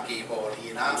ลนากีบอลฮี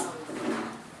นา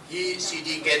ฮีซี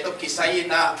ดีเกตกิไซ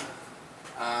นา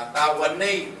ตาวัน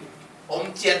นี้อม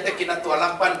เจียนตะกินาตัวลั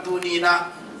กปันตูนีนา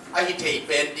อาฮิเทเ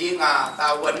ป็นดีงาตา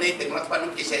วันนี้ถึงลักปัน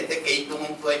กิเซตเกยตุง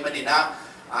ตัวมันนีนา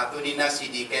ตูนีนาซี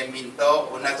ดีเกมินโต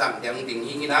อุณจังเดียงดิ่ง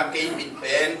หิงนาเกยมินเ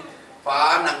ป็นฟ้า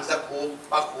นังสกุป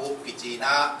ปักคูกิจีน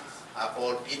าพอ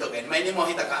ลปีตัวเองไม่ได้มองใ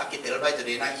ห้ตะกะกิเตลไปจะเ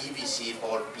รียน EBC พ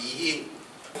อลปี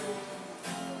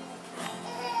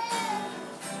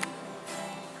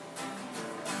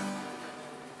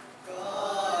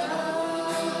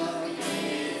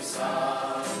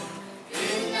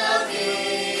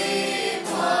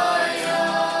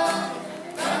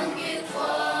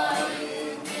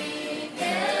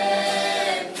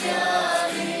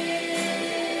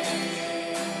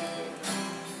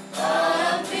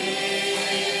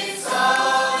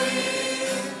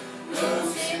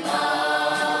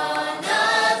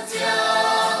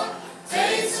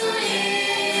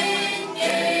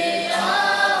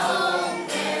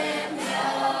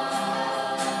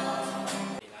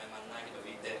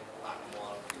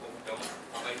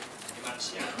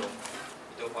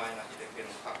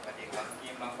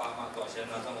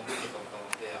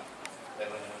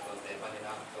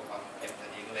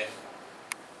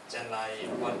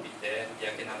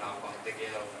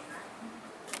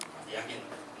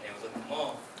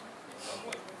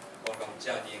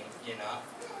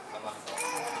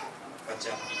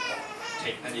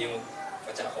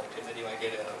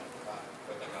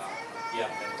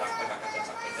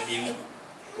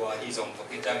ตัวที่ส่งตัว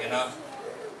กิจการนะ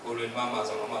กูเรียนมา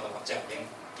ส่งมาต้องจับยัง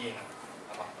นี่นะ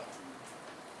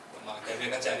มาแต่เรื่อง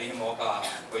การจัดที่หมอกา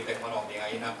คุยแต่มันออกยังไง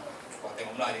นะกว่าแต่ผ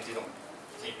มไล่ที่ตรง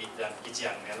ที่ปิดจันกิจก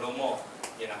ารเนี่ยโลโม่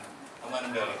นี่นะถ้ามัน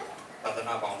เดินตัดห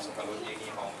น้าบองสงกรานต์อย่างนี้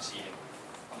บองชี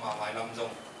มาหมายลำจง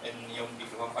เอ็นยมปี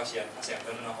กว่าภาษาเสียงเป็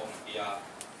นนะองค์เดีย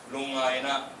ลุงไงน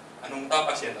ะอนุตาภ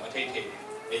าษาเทเท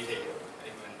ไอ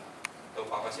มันตัว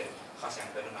ภาษาภาษา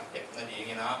เป็นนักเก็บนั่นเอง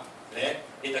นะและ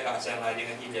ที่ตะการเชียงรายที่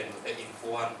กันที่เรียนแต่อินฟ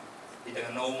วนที่ตะก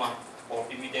ารโนมาพอ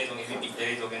พิมิเตตรงนี้พิมิเต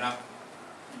ตรงนี้นะ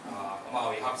มาเอา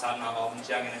อีกฮับซันนะเอาเ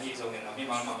ชียงกันที่ตรงนี้นะมี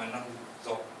มันนั่นจ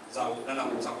บเจ้านั่นนะ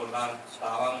สักคนละตา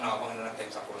ว่างหนาวว่างนั่นเก็บ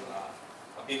สักคนละ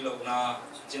พิลกนะ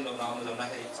จินลกนะมันจะนั่น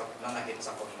ให้สักนั่นเห็น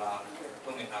สักคนละตร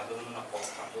งนี้นะตรงนั้นนะปอก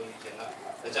ขาดตรงนี้เช่นนะ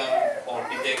แต่จะพอ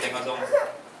พิเตตมาตรง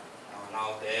นาว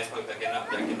แต่พอแต่กันนะ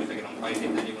อยากกินไปกันไปที่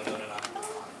ที่มันตรงนั้นนะ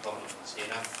ตรงนี้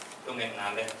นะตรงนี้นา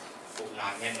นเลยปุกนา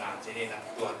นเงี้ยนานที่นี่นะ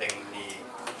ตัวเต็งดี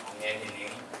เงี้ยทีนี้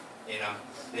นี่นะ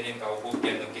เดี๋ยวเขาพูดเ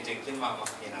กี่ยวกับกิจขึ้นมา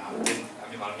นี่นะเป็น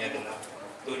มีบางอย่างนะ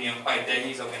ตัวนี้ไปแต่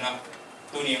ที่ตรงนี้นะ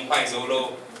ตัวนี้ไปโซโล่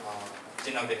จี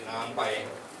น่าเป็นน้ำไป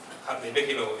ขัดไป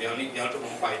กิโลเดี๋ยวทุกค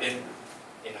นไปเด่น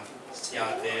นี่นะเสีย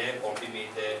เดย์ปอพิมี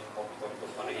เดย์ปอพิตร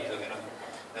งอะไรที่ตรงนี้นะ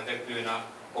นั่นก็คือนะ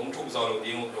ผมทุกโซโล่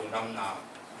ที่ลงดำนา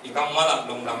อีกคำว่าละ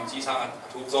ลงดำจีซ่า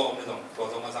ทุกโซไม่ต้องตัว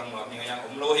โซมาสั่งมาอย่างเงี้ยผ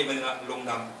มรู้ที่มันนะลง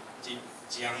ดำจี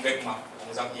เชียงเด็กมาของ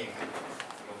ซักเอง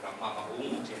ลงดำมาอุ้ง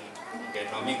จริงเกิด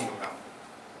มามิ่งลงดำ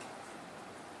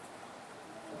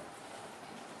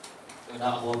น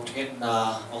ะโฮมเทนนะ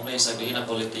องค์ในสักดีนะ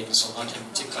politics สงคราม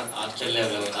จิกันอาจจะเลว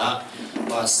เลยนะ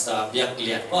ภาษาเบียกเลี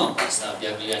ยนภาษาเบีย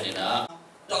กเลียนนี่นะ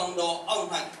ตองดอเอาไ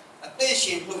หนเต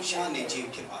ชินลูกชาในจีน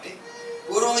ที่มาเลย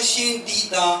กุโรชินดี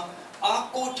ดาอา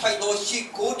กูไทยโดชิ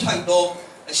กูไทยโด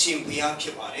ชิมพยา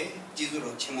ที่มาเลยจิจุโร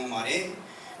ชิมมาเลย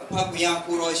พระพยา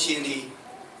กุโรชินี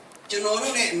จนเราเ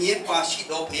นี่ยมีภาษีโ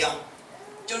ดพยา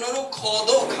จนเราขอโด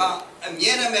ค่ะมี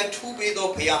อะไรแม้ทุบไปโด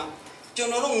พยาจน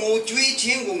เรางูจุย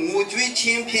ชิงกูงูจุย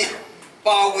ชิงเพียง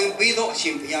ป่าวินไปโดชิ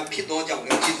มพยาพิโดจังเล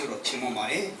ยจิจุโรชิมมา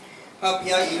เลยพระพ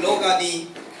ยาอีโลกาดี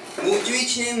งูจุย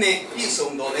ชิงเนี่ยพิส่ง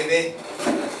โดเลยเว้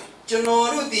จนเร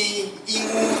าดีอี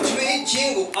งูจุยชิง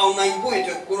กูเอาในบุ้ยจ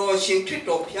ะกุโรชิงทิดโด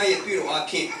พยาอย่างพิโรอาเ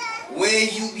พียงเว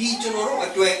ยูบีจนเรา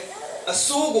ด้วย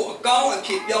สู้กูก้าวเ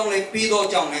ขียบยาวเลยปีโด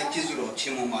จังเลยจิจุโรชิ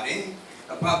มมาเลย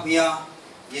kapapia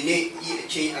yene I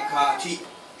che akati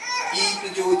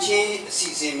I jo che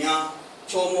si semya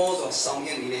chomo zo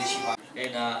sangye ni le chi ba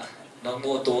ena nong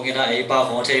mo tu kina ai pa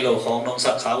ho thei lo khong nong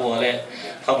sak kha wo le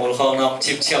khamul khong nam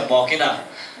chip chiam mo kina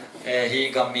hi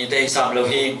gam mi dei sam lo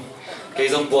hi ke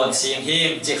zong bon sing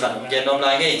hi chi khan gen nom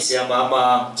lai nge sia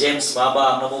ma James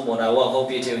ma no mo na wa ho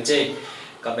pi theu che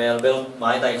kamel bel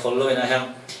mai dai khol lo na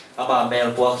ham ama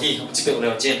mel po hi chi pe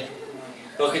lo chen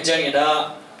to khi chang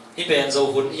ina hi pen zo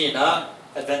hun hi na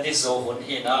advantage zo hun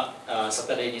hi na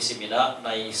Saturday ni simina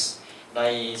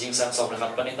nai jing sang sok na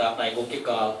khat panita nai go ki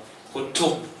kal hun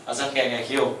thuk azan nge nge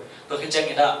hiu to khi chang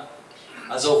ina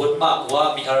azo hun ma wa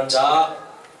mi har cha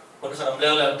hun khanam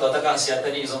le to ta ka sia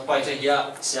tani zong pai the ya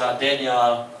sia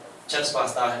Daniel chance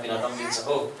pasta ha mina tam din sa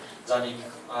ho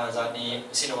zani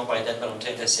sino ma pai tan kalom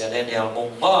the sia Daniel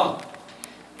mong ma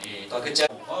ni to khi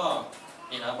chang ma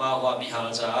ina ba wa mi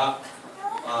har cha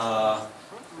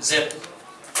Z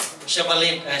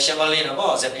Shamalin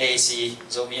amo ZAC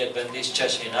Zomi Adventist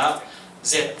Church ina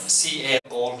ZCA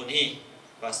call hun hi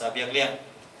basta biak lian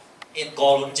in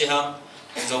call hun chi ham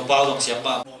zo pao dong siam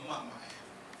ba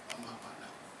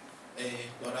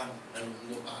ตัวดันดำรง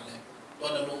ลูกอะไรตัว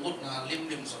ดำรงงดงาน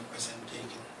ริมส่วนเปอร์เซ็นต์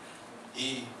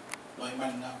ที่โดยมั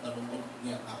นนะดำรงงดเ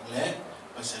งียบหนักและ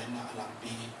เปอร์เซ็นต์นะหลัง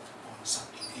ปีของสัต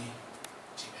ว์ที่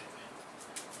ชีวิต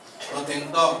เราเต็ง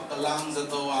ต้องกำลังจะ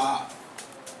ตัว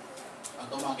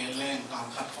ตัวมาเกณฑ์แรงการ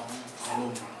คัดของล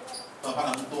มตัวพัน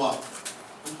ธุ์ตั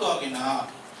วกินนะ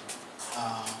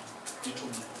ที่ทุ่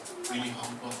มวิธีของ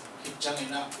ตัวคิดจังเลย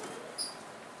นะ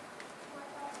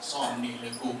สอนนี่เล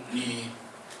ยกลุ่มนี่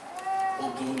โอ้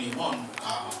ดูนี่มัน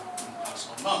ส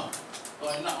อนมั้งตัว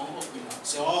นั้นโอ้กินเ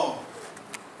สียว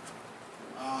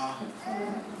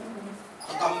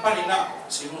กำปั้นนี่นะ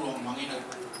สิ่งหลวงมังนี่นะ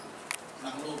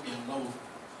นั่งรูปเพียงเรา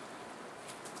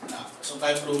นะสงกา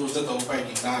รปลูจะต้องไป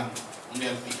ที่ด้านเรี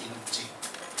ยนปีนจี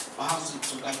บาง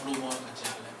สงการปลูมันกระจ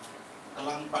ายเลยกำ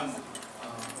ลังปั้น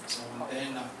สมเด็จ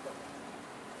นะ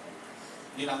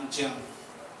นี่รังเชียง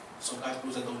สงการปลู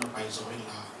จะต้องไปสวย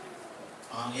ลา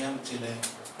บางอย่างจีเลย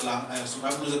กลางสงกา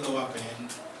รปลูจะต้องเป็น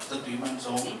จะตุยมันส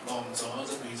งตอมสอ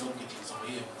จะตุยสงกิจสวย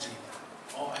อย่างจี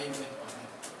อ๋อไอ้เว้ย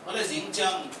เพราะเลยสิงจั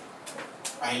ง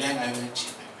ไปแรงไอ้เว้ยจี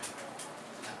ไอ้เว้ย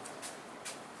นะ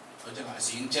เขาจะมา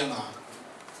สิงจัง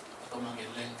ตัวมาเก็น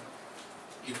เลย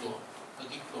กี่ตัว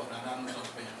กี่ตัวนั้นต้อง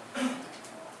เป็น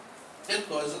เช่น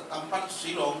ตัวตำพันสี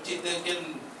หลงจิตเด่น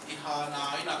อีหานา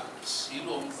ยนะสีหล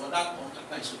งตัวด้านของจาก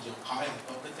ในสุดยอดขาย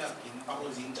ตัวก็จะกินปักโร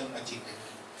ซิงจังกับจิตเลย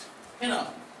เห็นหรอ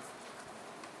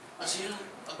อาชีพ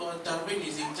ตัวจารวินิ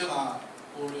จิงจัง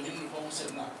โอลุนินฟงเซ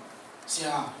นนะเสีย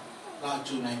ลา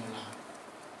จูในมุลา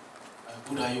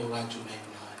บุดายโยลาจูในมุ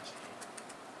ลา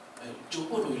จูโ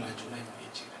ปลุยลาจูในมุลา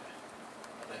จิ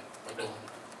เลยประดง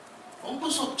องค์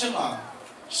ผู้สดจัง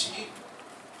si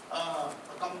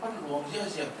kampan luang dia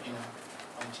siap ini,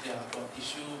 dia atau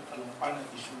tisu lompan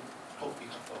tisu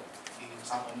topi atau di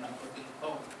samping nak penting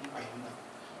tau umpai mana,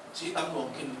 si tam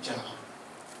luang kini jah,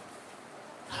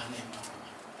 tanya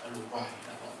mana, lupa ini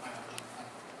atau apa apa,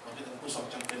 kalau kita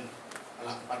pusat jangan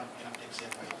lompan enak dek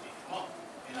siapa ini, mau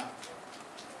enak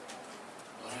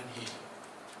orang ini,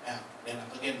 ya, dan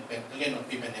again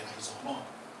lebih pendek lagi semua,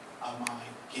 ama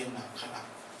kian nak kanak.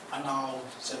 Anau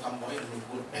sekamboy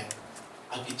lubut pen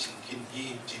agi cingkin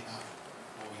hi cina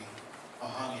boy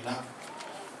pahang ina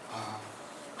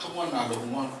kamuan na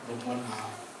lungon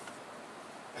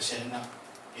pasena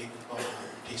itu to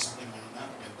di sakit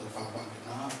mana betul paham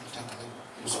ina cara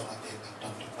usah nanti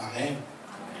dan tahem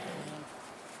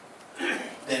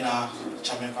dena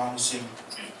camen kausim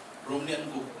rumnian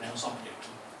guk neng som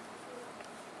itu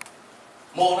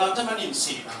mau nanti manin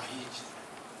si nahi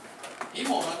อีห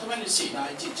มอทำไมในสีนา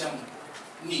ยจิตจัง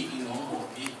นี่น้องหัว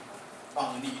พี่ฟัง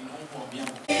นี่น้องหัวเบี้ย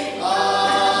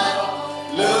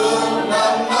ลืมน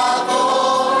ำนาโต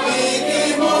อีกิ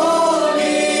มู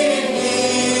นี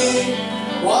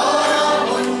ว่า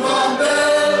บุญมาเบ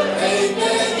ลเอเก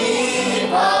นี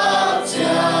ปาจ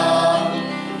าม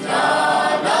จา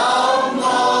ดาวม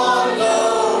อโล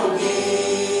กี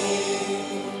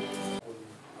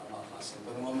มาสิเ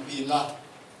ป็นวันปีละ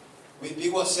วิธี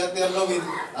ว่าเสียเดียวเราวิน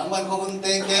อันมันเขาคนเต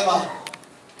งแก่มา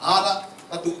ada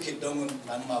katu hidungun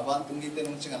nan maban tunggi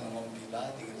tenung cingan ngom bila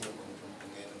tinggal ngom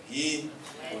tunggen hi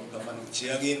on kaman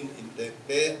ciangin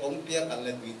intekte om pia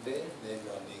kanle tuite ne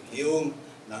loning hiung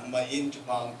nang main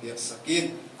chupang pia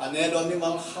sakin ane loni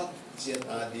mang khat jet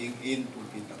ading in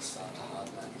pulpin taksa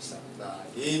hata isakda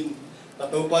in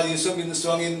katu pa yusuf in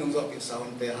suangin nungzok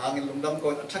isaun te hangin lumdam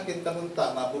ko athakin tamun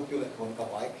ta na bukyu le kon ka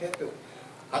bai khetu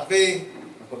hatve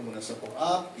kon muna sa pong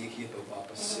up ihi to pa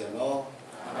pasya no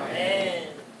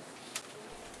amen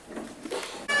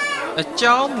အ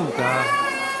ကြောင်းမူကား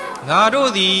ငါ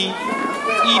တို့သည်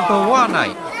ဤဘဝ၌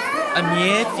အ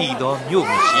မြဲတည်သောမြို့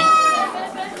မရှိ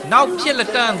နောက်ဖြစ်လ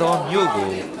က်တန့်သောမြို့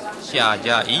ကိုရှာကြ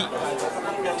၏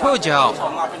ထို့ကြောင့်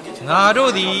ငါ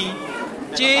တို့သည်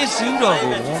ကျေးဇူးတော်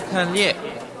ကိုဝန်ခံလျက်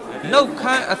နှုတ်ခ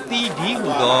မ်းအသီးဒီဟု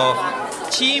သော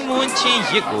ချီးမွမ်းခြင်း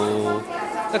ရစ်ကို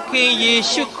သခင်ယေ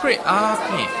ရှုခရစ်အား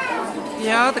ဖြင့်ဘု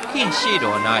ရားသခင်ရှေ့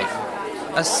တော်၌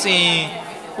အစဉ်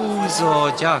ပူ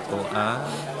ဇော်ကြကုန်အံ့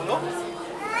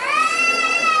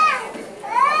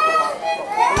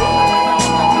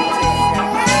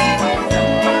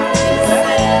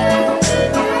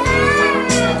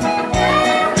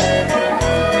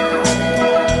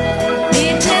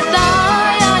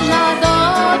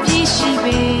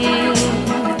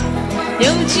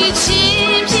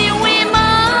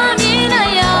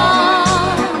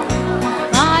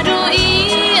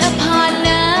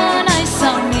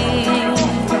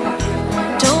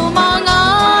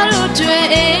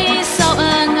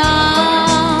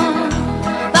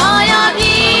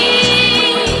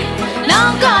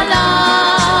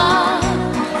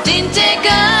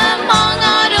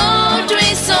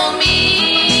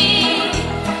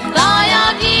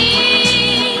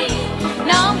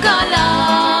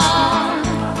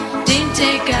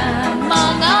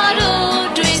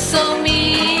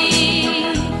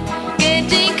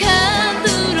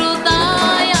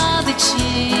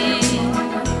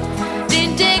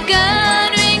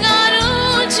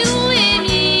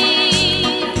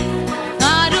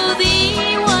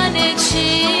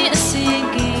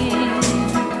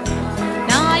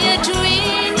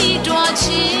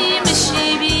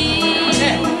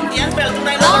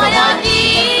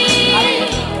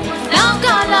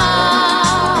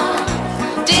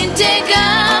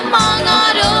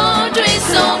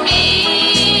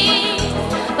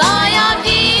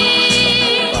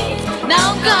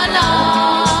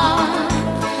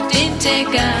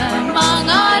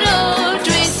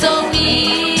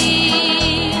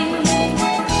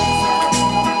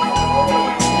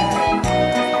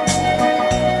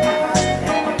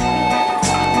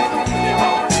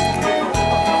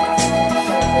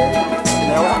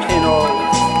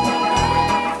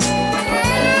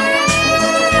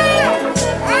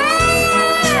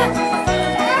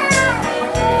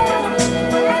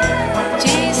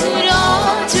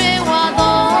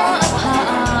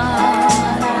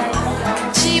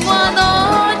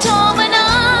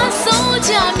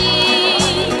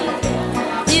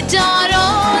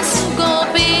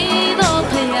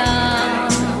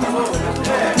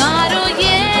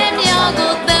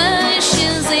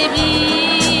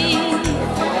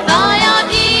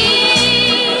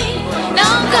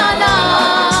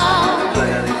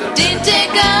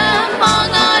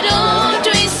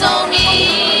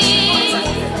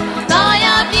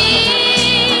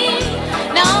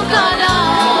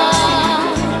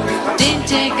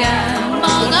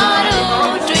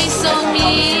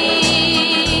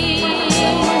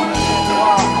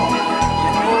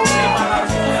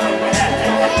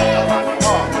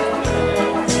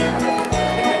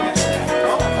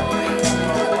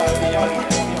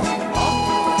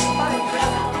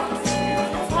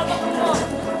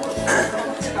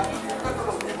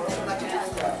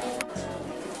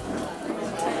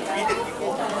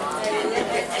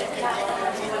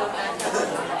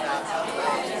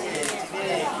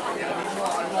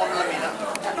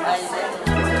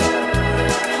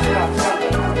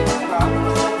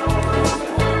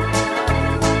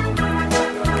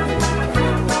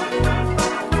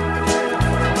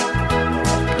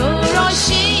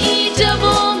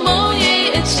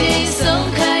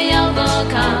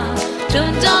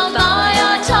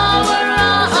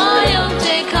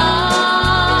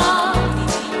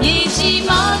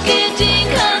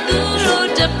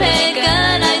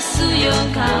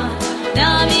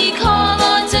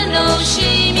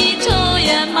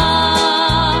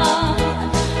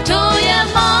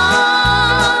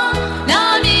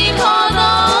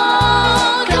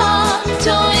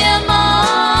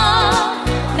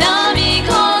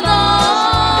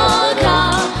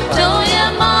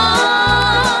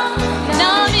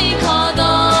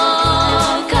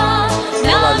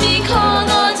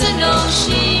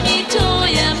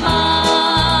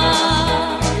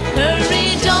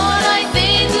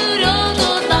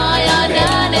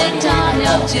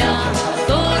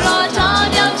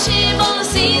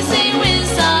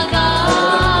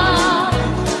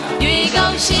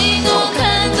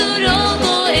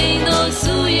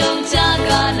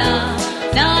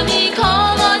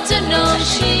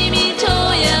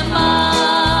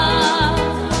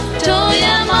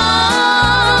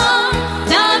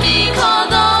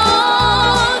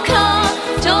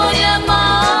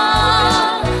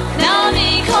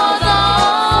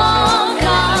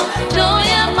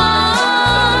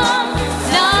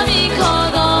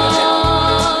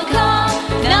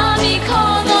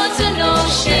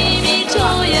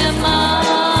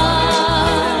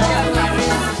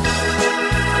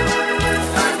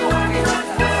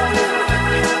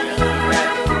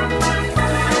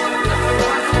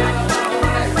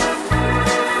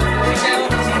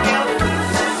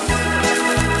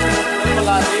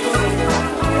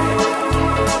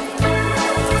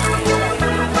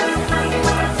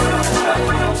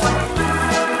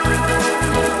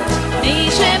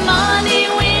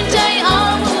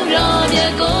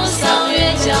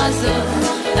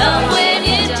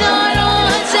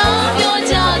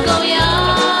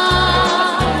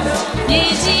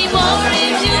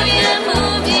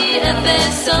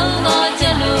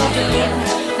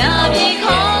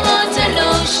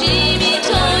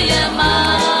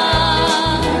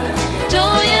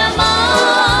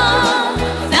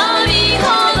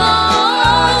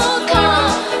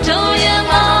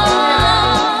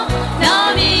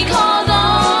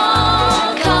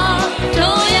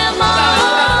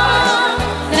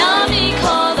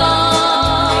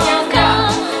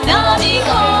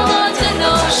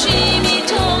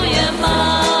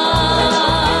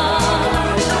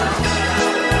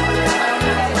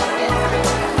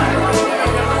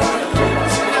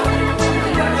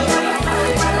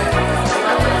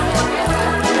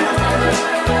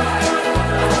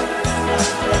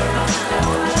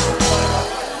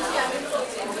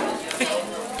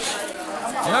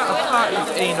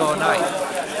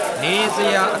စ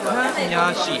ရာအခန်းအ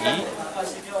များရှိ၏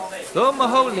သို့မ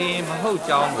ဟုတ်လေမဟုတ်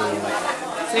ကြောင်းကို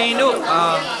သင်တို့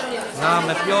အားငါမ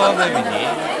ပြောဘဲမနေ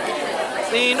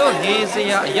သင်တို့နေစ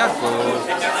ရာအရာကို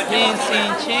ပြင်ဆင်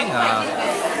ခြင်းငါ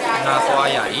သွား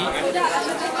ရ၏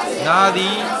ငါသ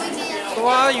ည်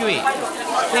သွား၍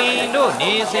သင်တို့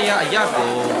နေစရာအရာ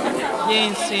ကိုပြ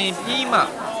င်ဆင်ပြီးမှ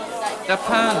တဖ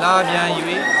န်လာပြန်၍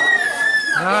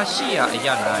ငါရှိရာအ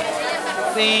ရာ၌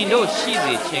သင်တို့ရှိ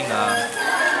စေခြင်းက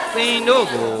သင်တို့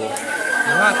ကို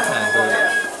ငါခံတို့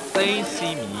သိသိ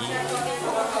မည်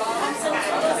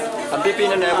အပိပိ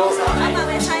နဲ့ဘော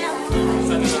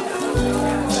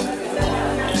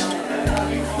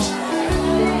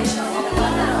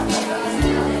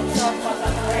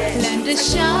လန်တ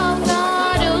ရှောင်း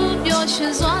ကားတို့ပျော်ရွှ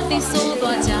င်စွာသိဆိုး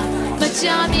သွားကြမကြ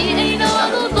မီအိမ်တော်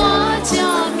သို့သွားကြ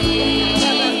မ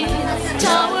ည်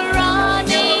ထာဝရ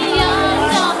နေရာ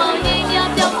ကောင်းမောင်ရင်များ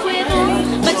ပြောင်းခွေတို့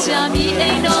မကြမီအိ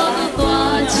မ်တော်သို့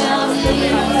သွားကြမ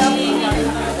ည်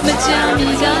မကြမီ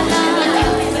ကြလား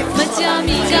မကြ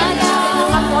မီကြလား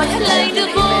လိုက်တ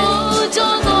ဖို့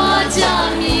ကြောသွားကြ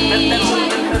မည်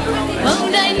မုန်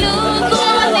တိုင်းလို့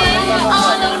သွားနေအော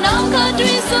င်လုံးနောက်ခ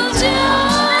တွေ့ဆုံးကြ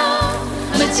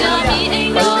မကြမီအိ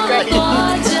မ်တော်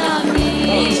သွားကြမ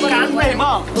ည်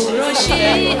ဘုရားရှိ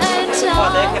အထော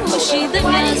က်ရှိတဲ့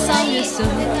မြတ်ဆောင်ရစု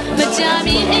မကြ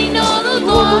မီအိမ်တော်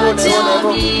သွားကြမ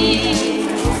ည်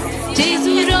ကျေး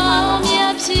ဇူးတော်မြ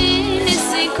တ်ဖြစ်နေ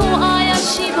စေခွန်အားရ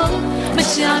ရှိဖို့မ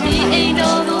ကြမီအိမ်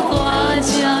တော်သွား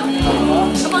ကြမည်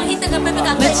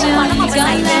မကြမီကြ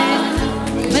လား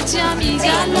မကြမီကြ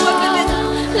လား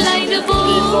လိုက်တ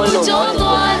ဖို့ကြော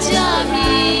သွားကြမ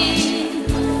ည်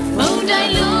မုန်တို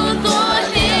င်းလို့သွား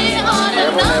နေအား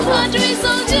လုံးနောက်မှတွေ့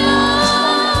ဆုံကြ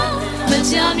မ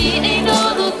ကြမီအိမ်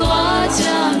တော်သို့သွားကြ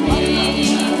မ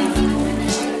ည်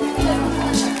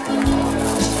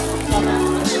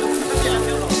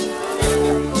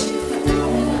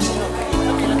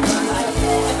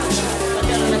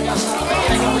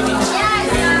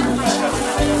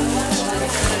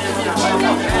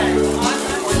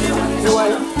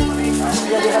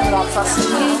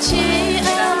ချေ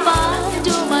အပါ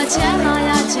တို့မချမ်းသာရ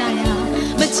ကြရ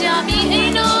မကြမီအိ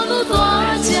မ်တော်သို့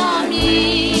သွားကြမ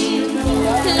ည်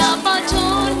လာပါထွ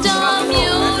န်းတော်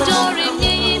မျိုးတော်ရမြ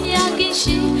င်များကင်း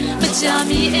ရှိမကြ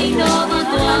မီအိမ်တော်သို့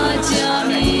သွားကြ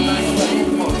မည်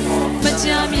မကြ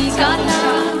မီကလာ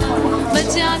မ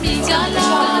ကြမီကြလာ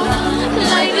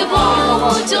လိုက်တဲ့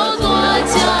ဘောကြောသွား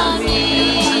ကြမ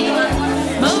ည်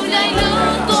မုန်တိုင်း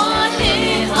လို့သွားနေ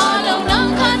အားလုံးနော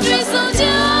က်ခါတွေ့ဆုံးကြ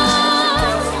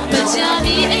မကြ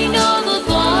မီအိမ်တော်သို့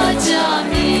သွားကြ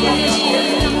မည်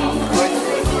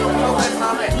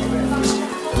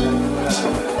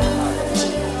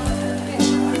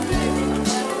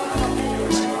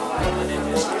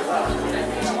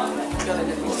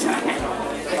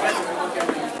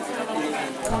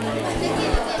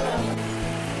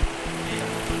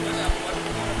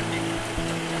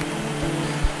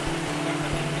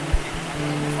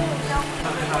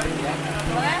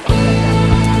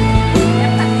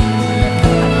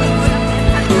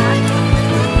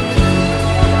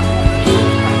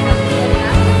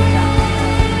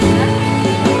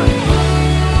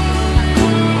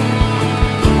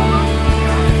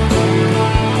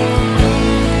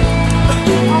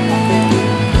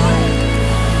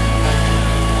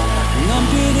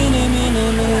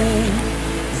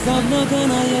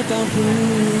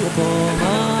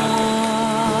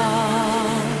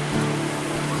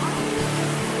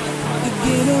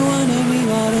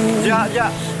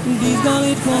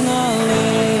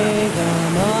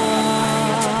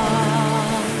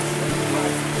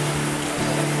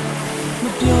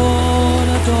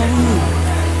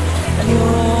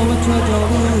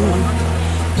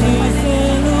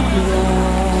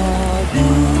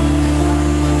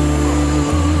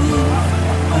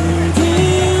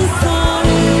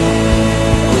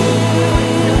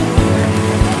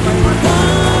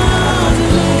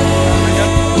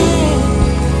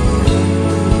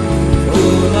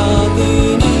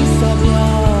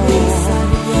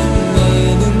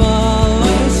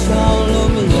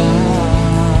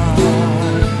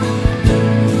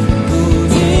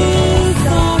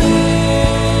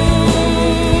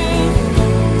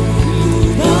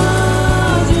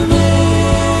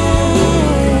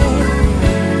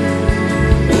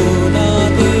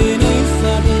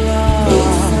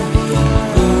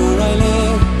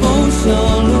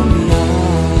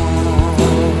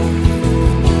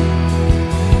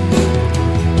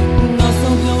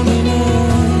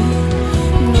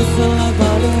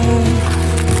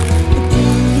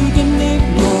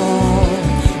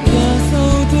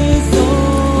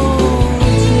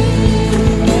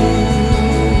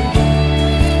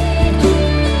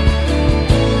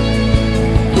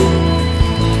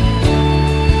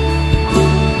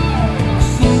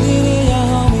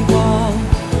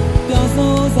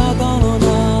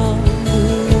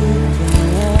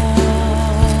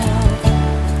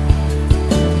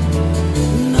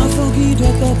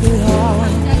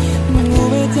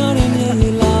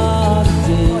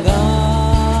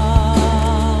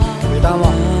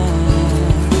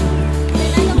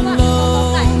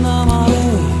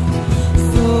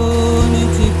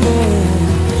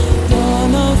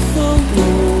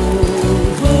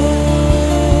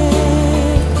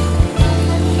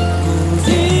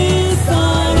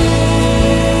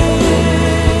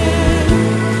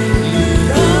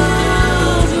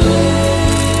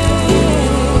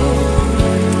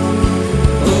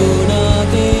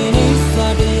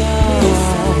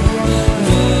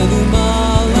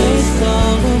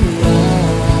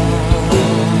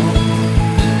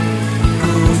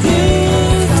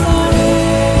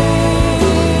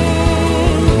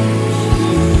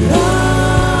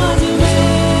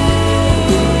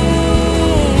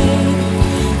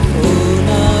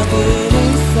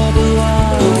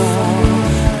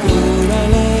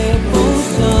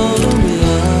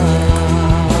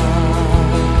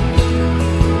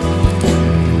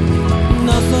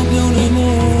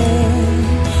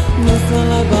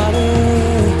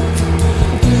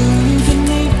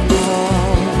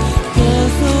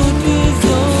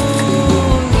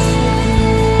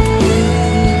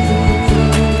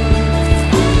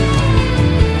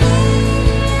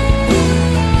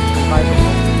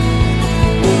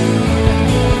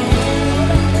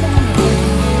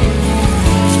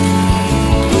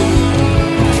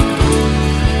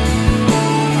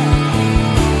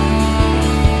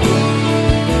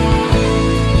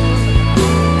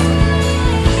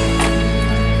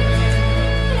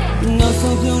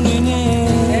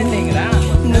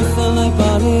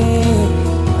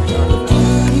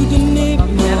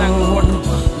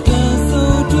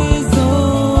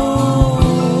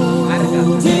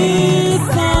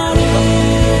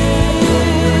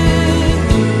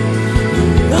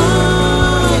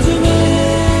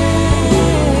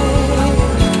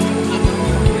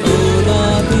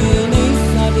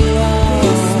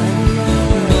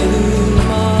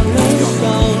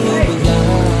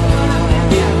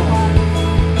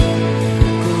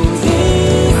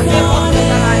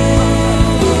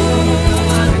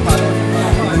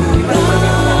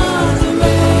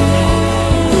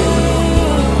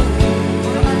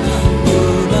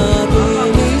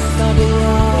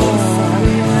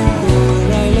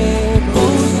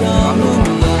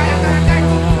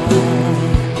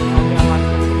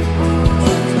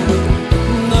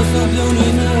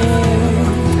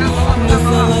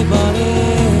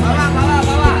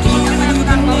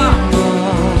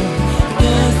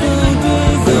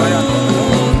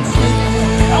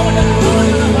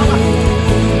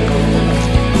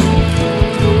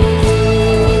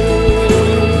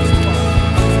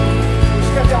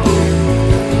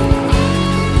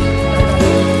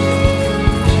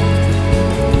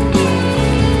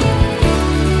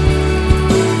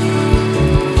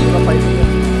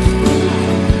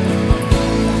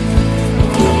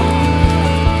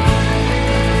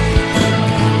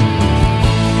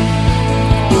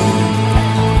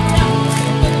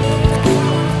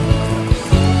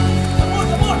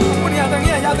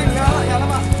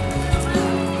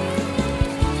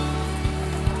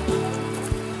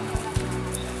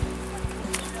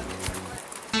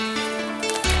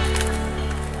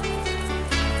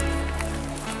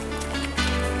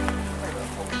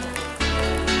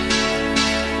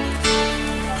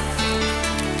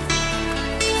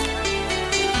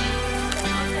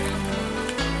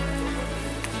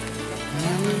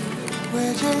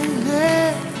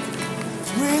ne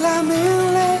wela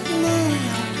mele le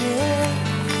ya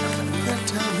ke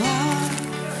tama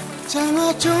changa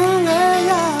chunga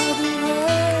ya du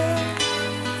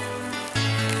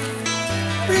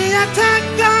Priya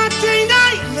taka ding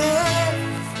dai le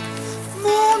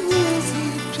mo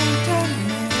music play dai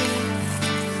ne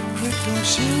with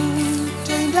shin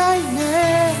ding dai ne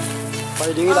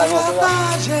Phải đi lại ngồi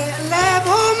ba je le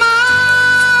bo ma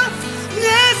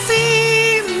yes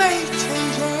see me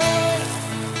change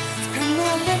and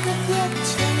I let it get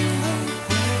change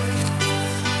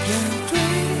and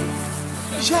dream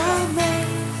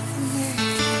jamais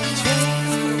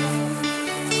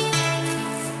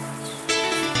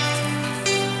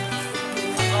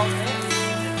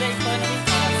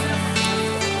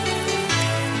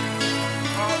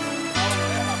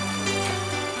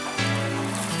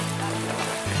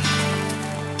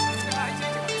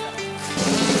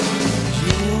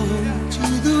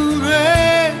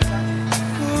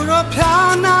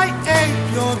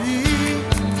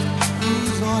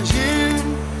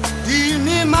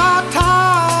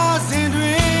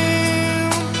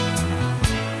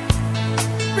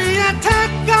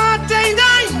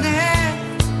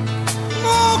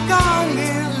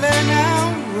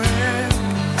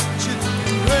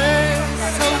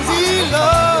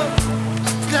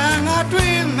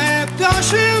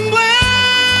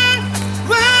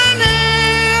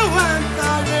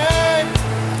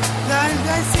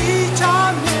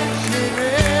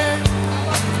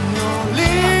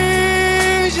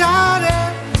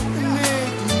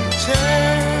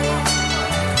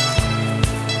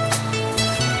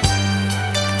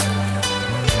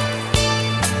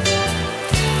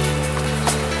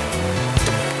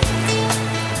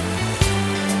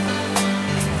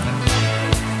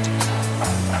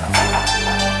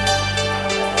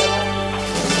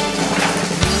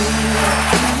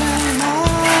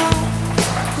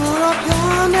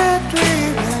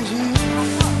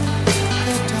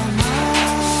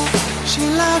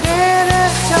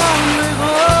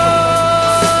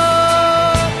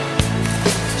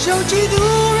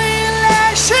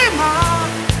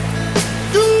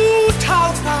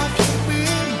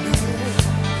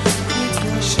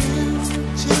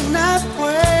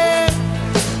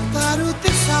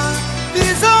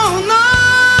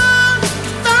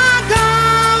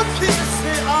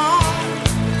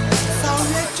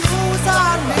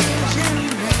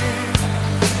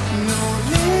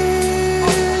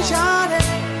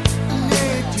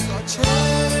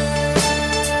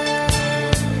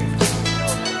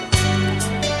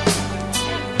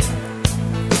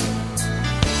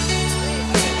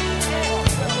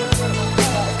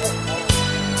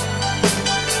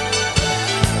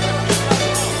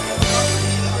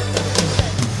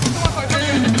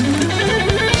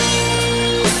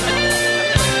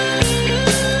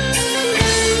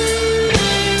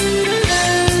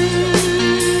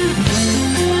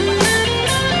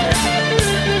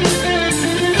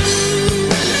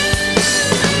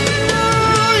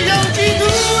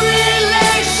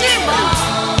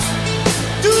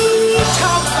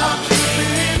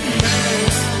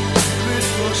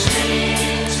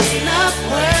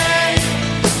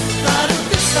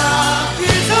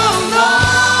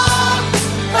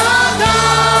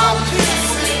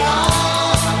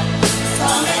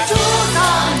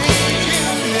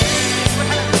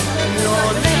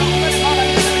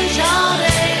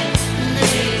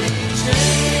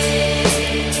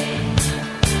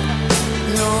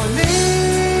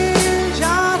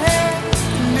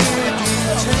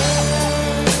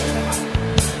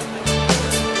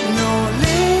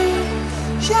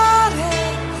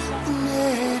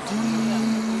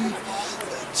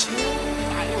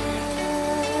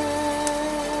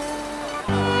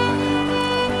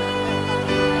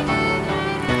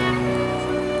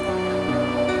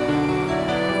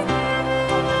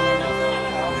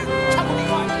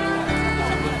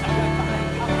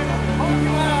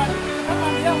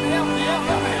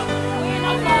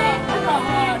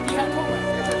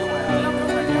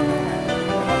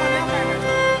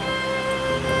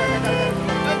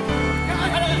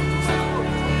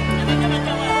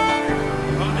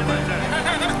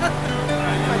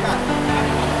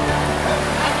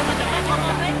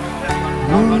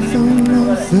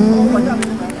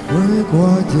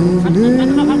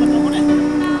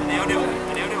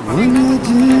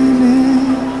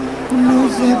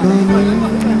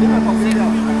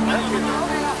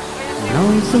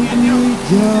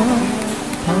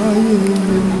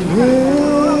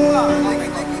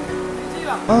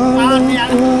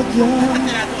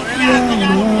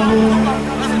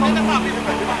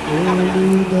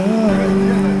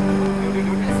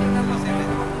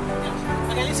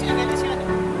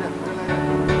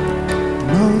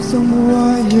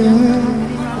semuanya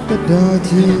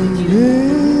terdaji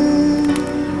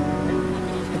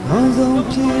langsung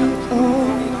piau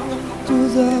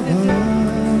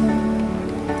tuzaban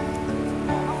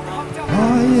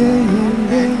aye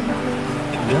hingga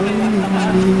yang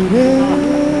ini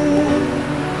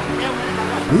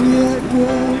dia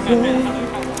dua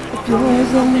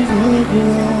Josong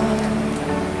bergua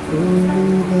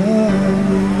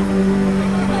Ulubani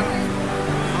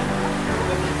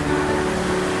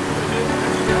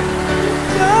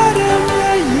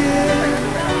Jadamnya ye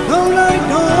Nolai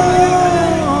no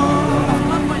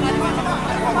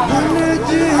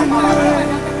Menejinwe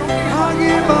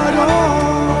Agi baro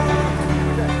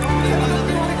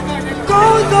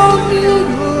Kau dong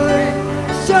niwe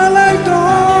Shalai do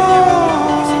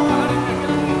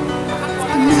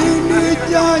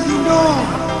You know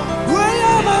where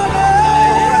am I?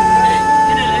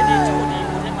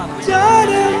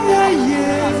 Jadam ya ye,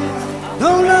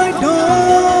 don't like no.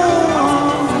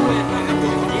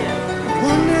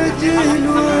 One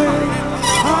jinwe,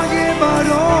 age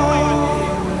baro.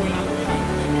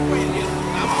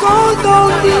 Go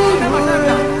don't jinwe,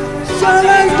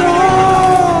 shalai do.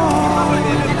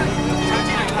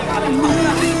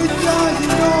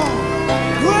 You know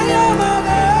where am I?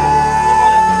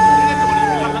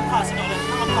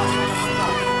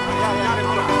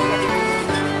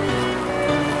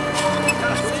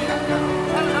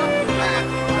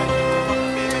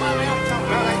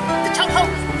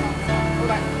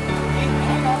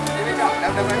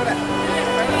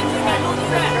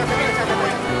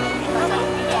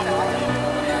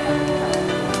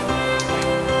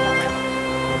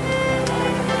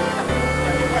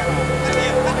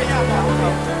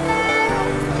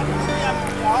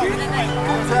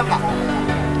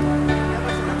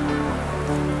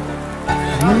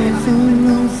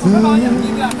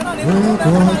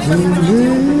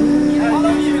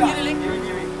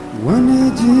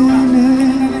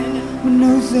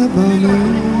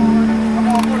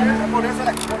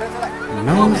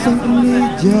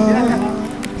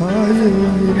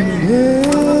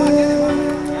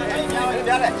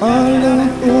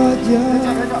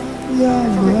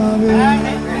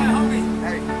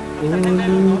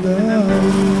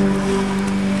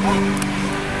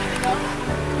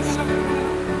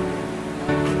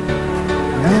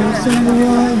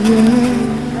 Semuanya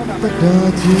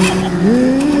terdaji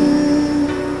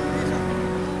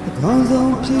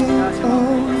langsung piau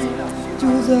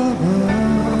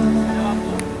tuzaban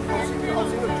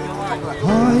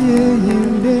aye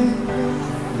hingga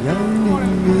yang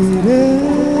ini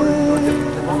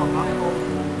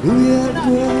dia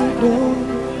dua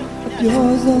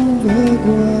Josong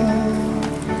bergua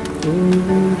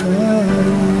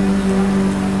Ulubani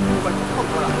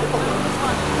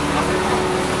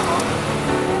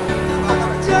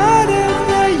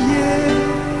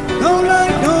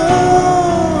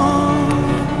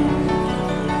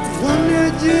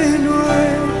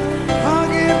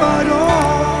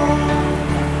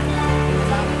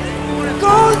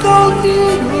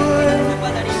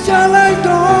Shalai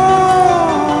do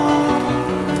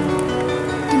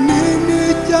Nini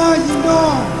jayi no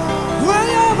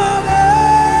Waya mane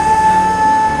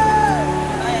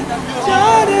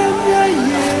Jadam ya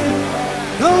ye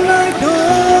Nolai do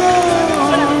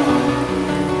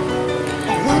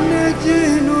Wane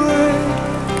jinwe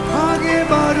Age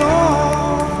baro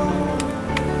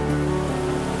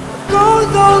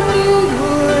Kodo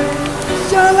niwe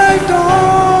Shalai do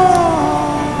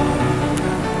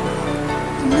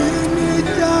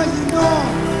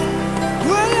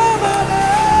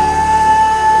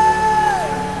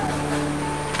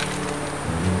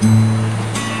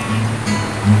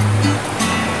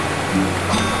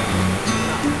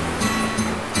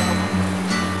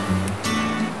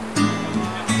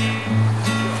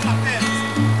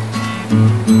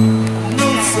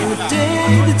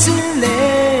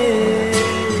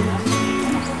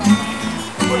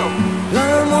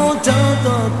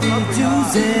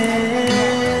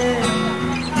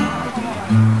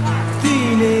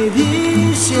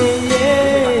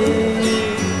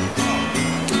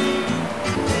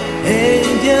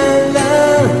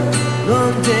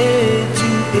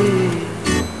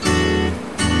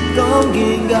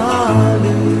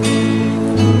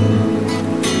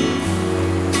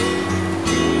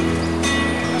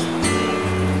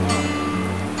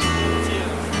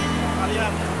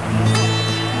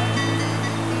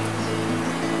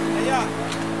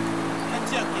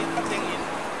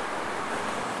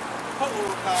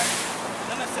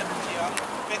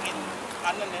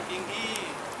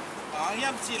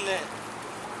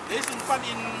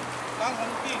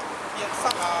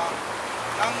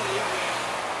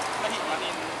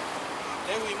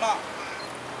Lewi ma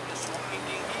so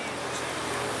pinding hi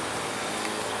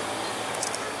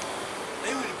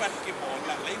Lewi pan ke bon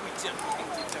la Lewi jang pinding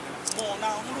chi chang mo na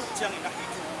ngru jang ina hi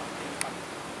chu ma te pan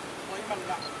oi man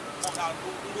na mo na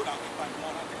du da pan mo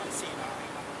na te man si na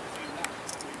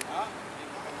ha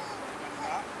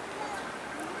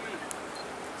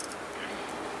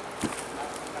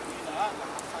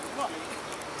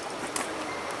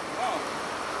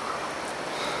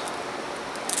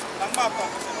Nang ba to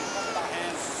kasi nung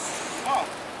tahen. Oh.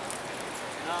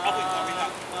 Ako ito bila.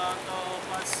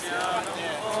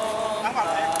 Nang ba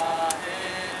tahen?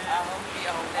 Ahong di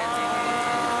ahong lenti.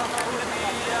 Ahong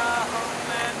di ahong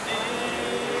lenti.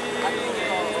 Ano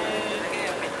ito? Lagi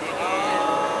ang piti.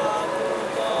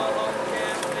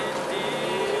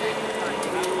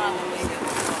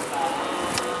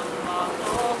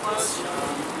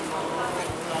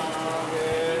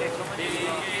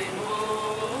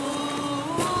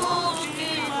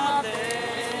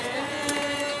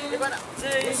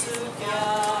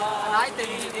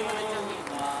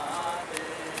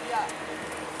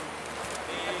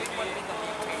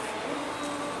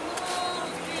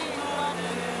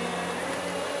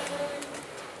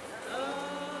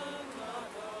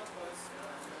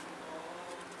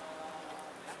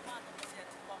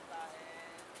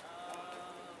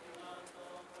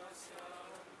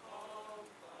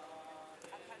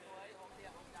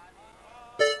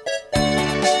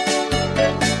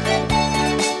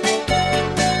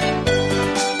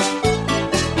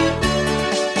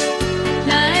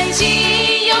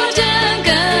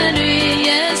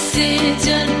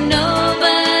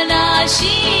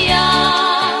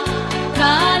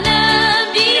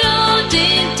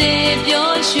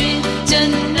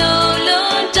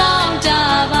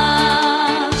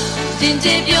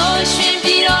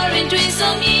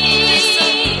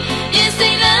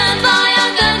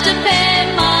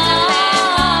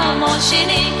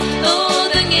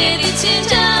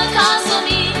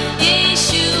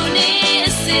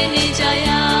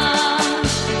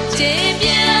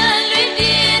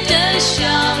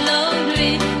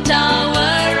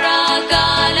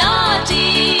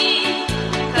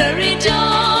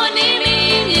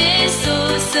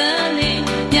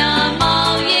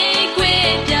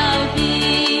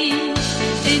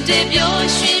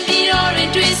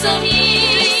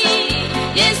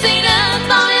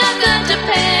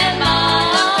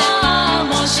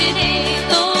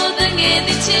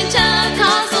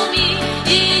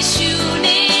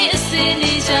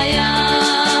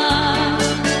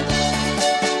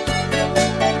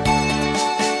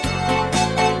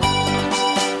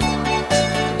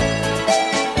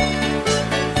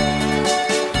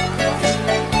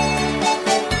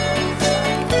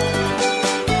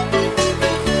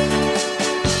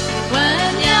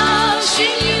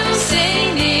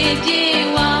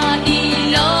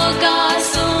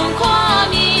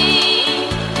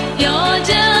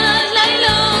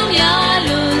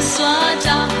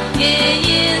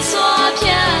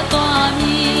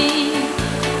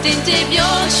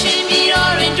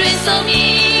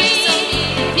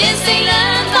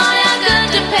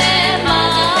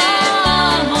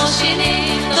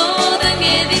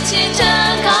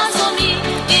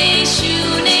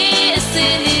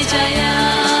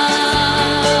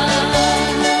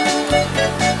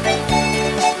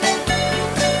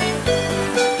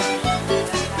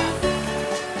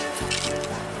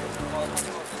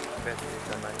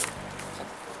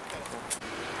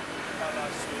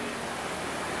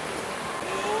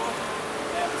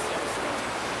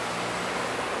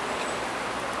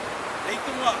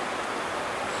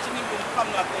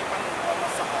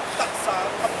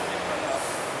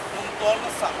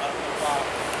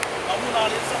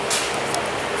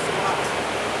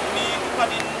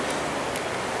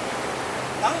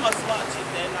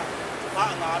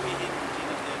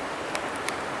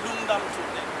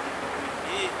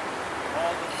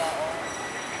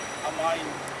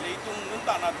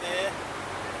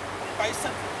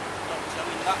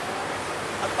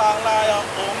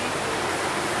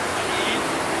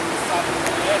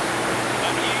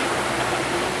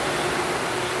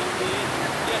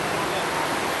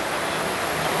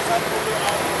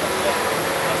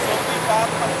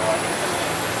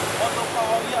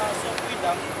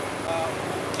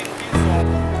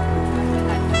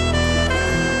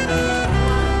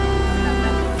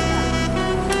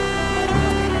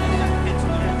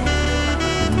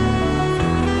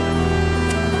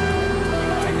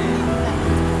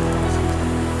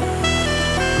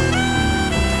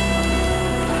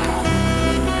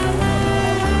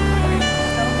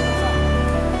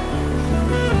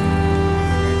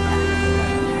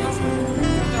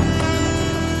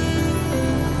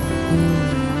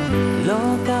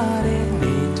 Lokare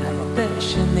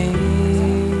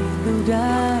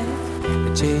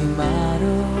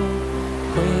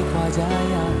ကြ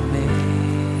ရမယ်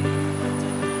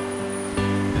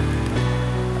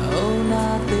အိုးနာ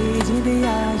သေးခြင်းတ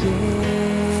ရားရဲ့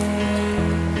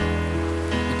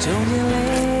ကြုံရင်လေ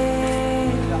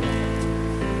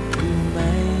ဒီ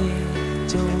မိုင်း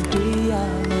ကြုံတွေ့ရ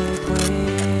မယ်ခွေ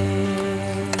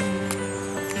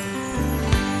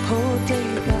ဟိုတိ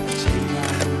တ်ကချင်ရ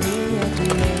နေရတ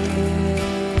ယ်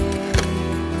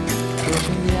ကိုရှ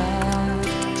င်ရ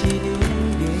ကြည်နေ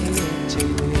ရဲ့ချစ်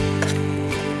တွေ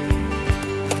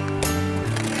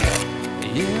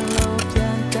ရင်လုံးပြ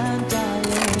န်တန်းတာ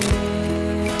လေ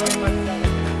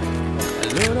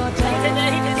လူတော်တိုင်း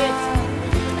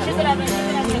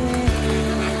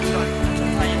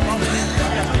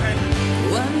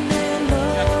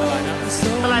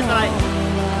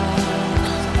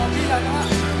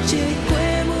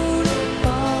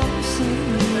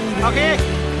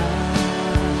Okay.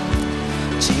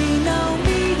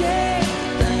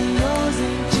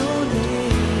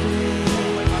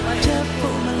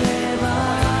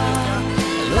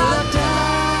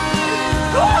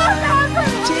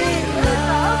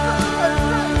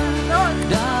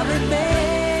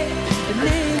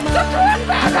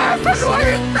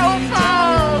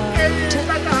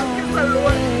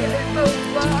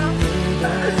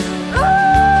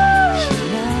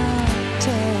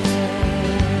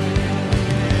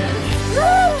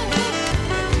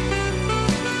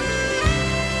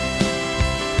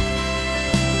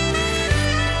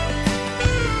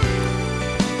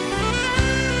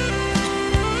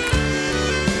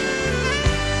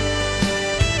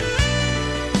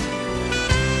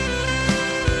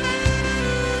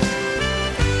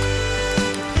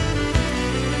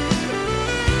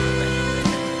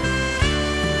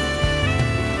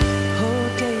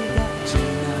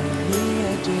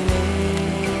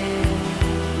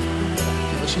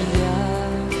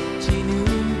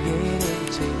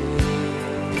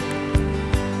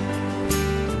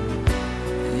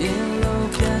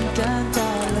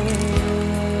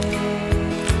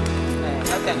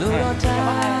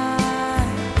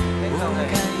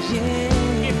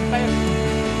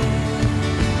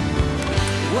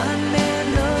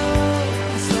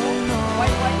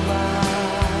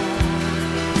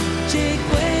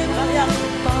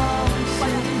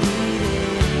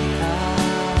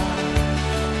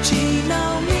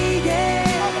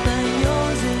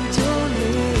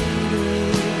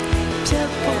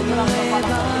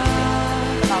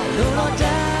 Lord,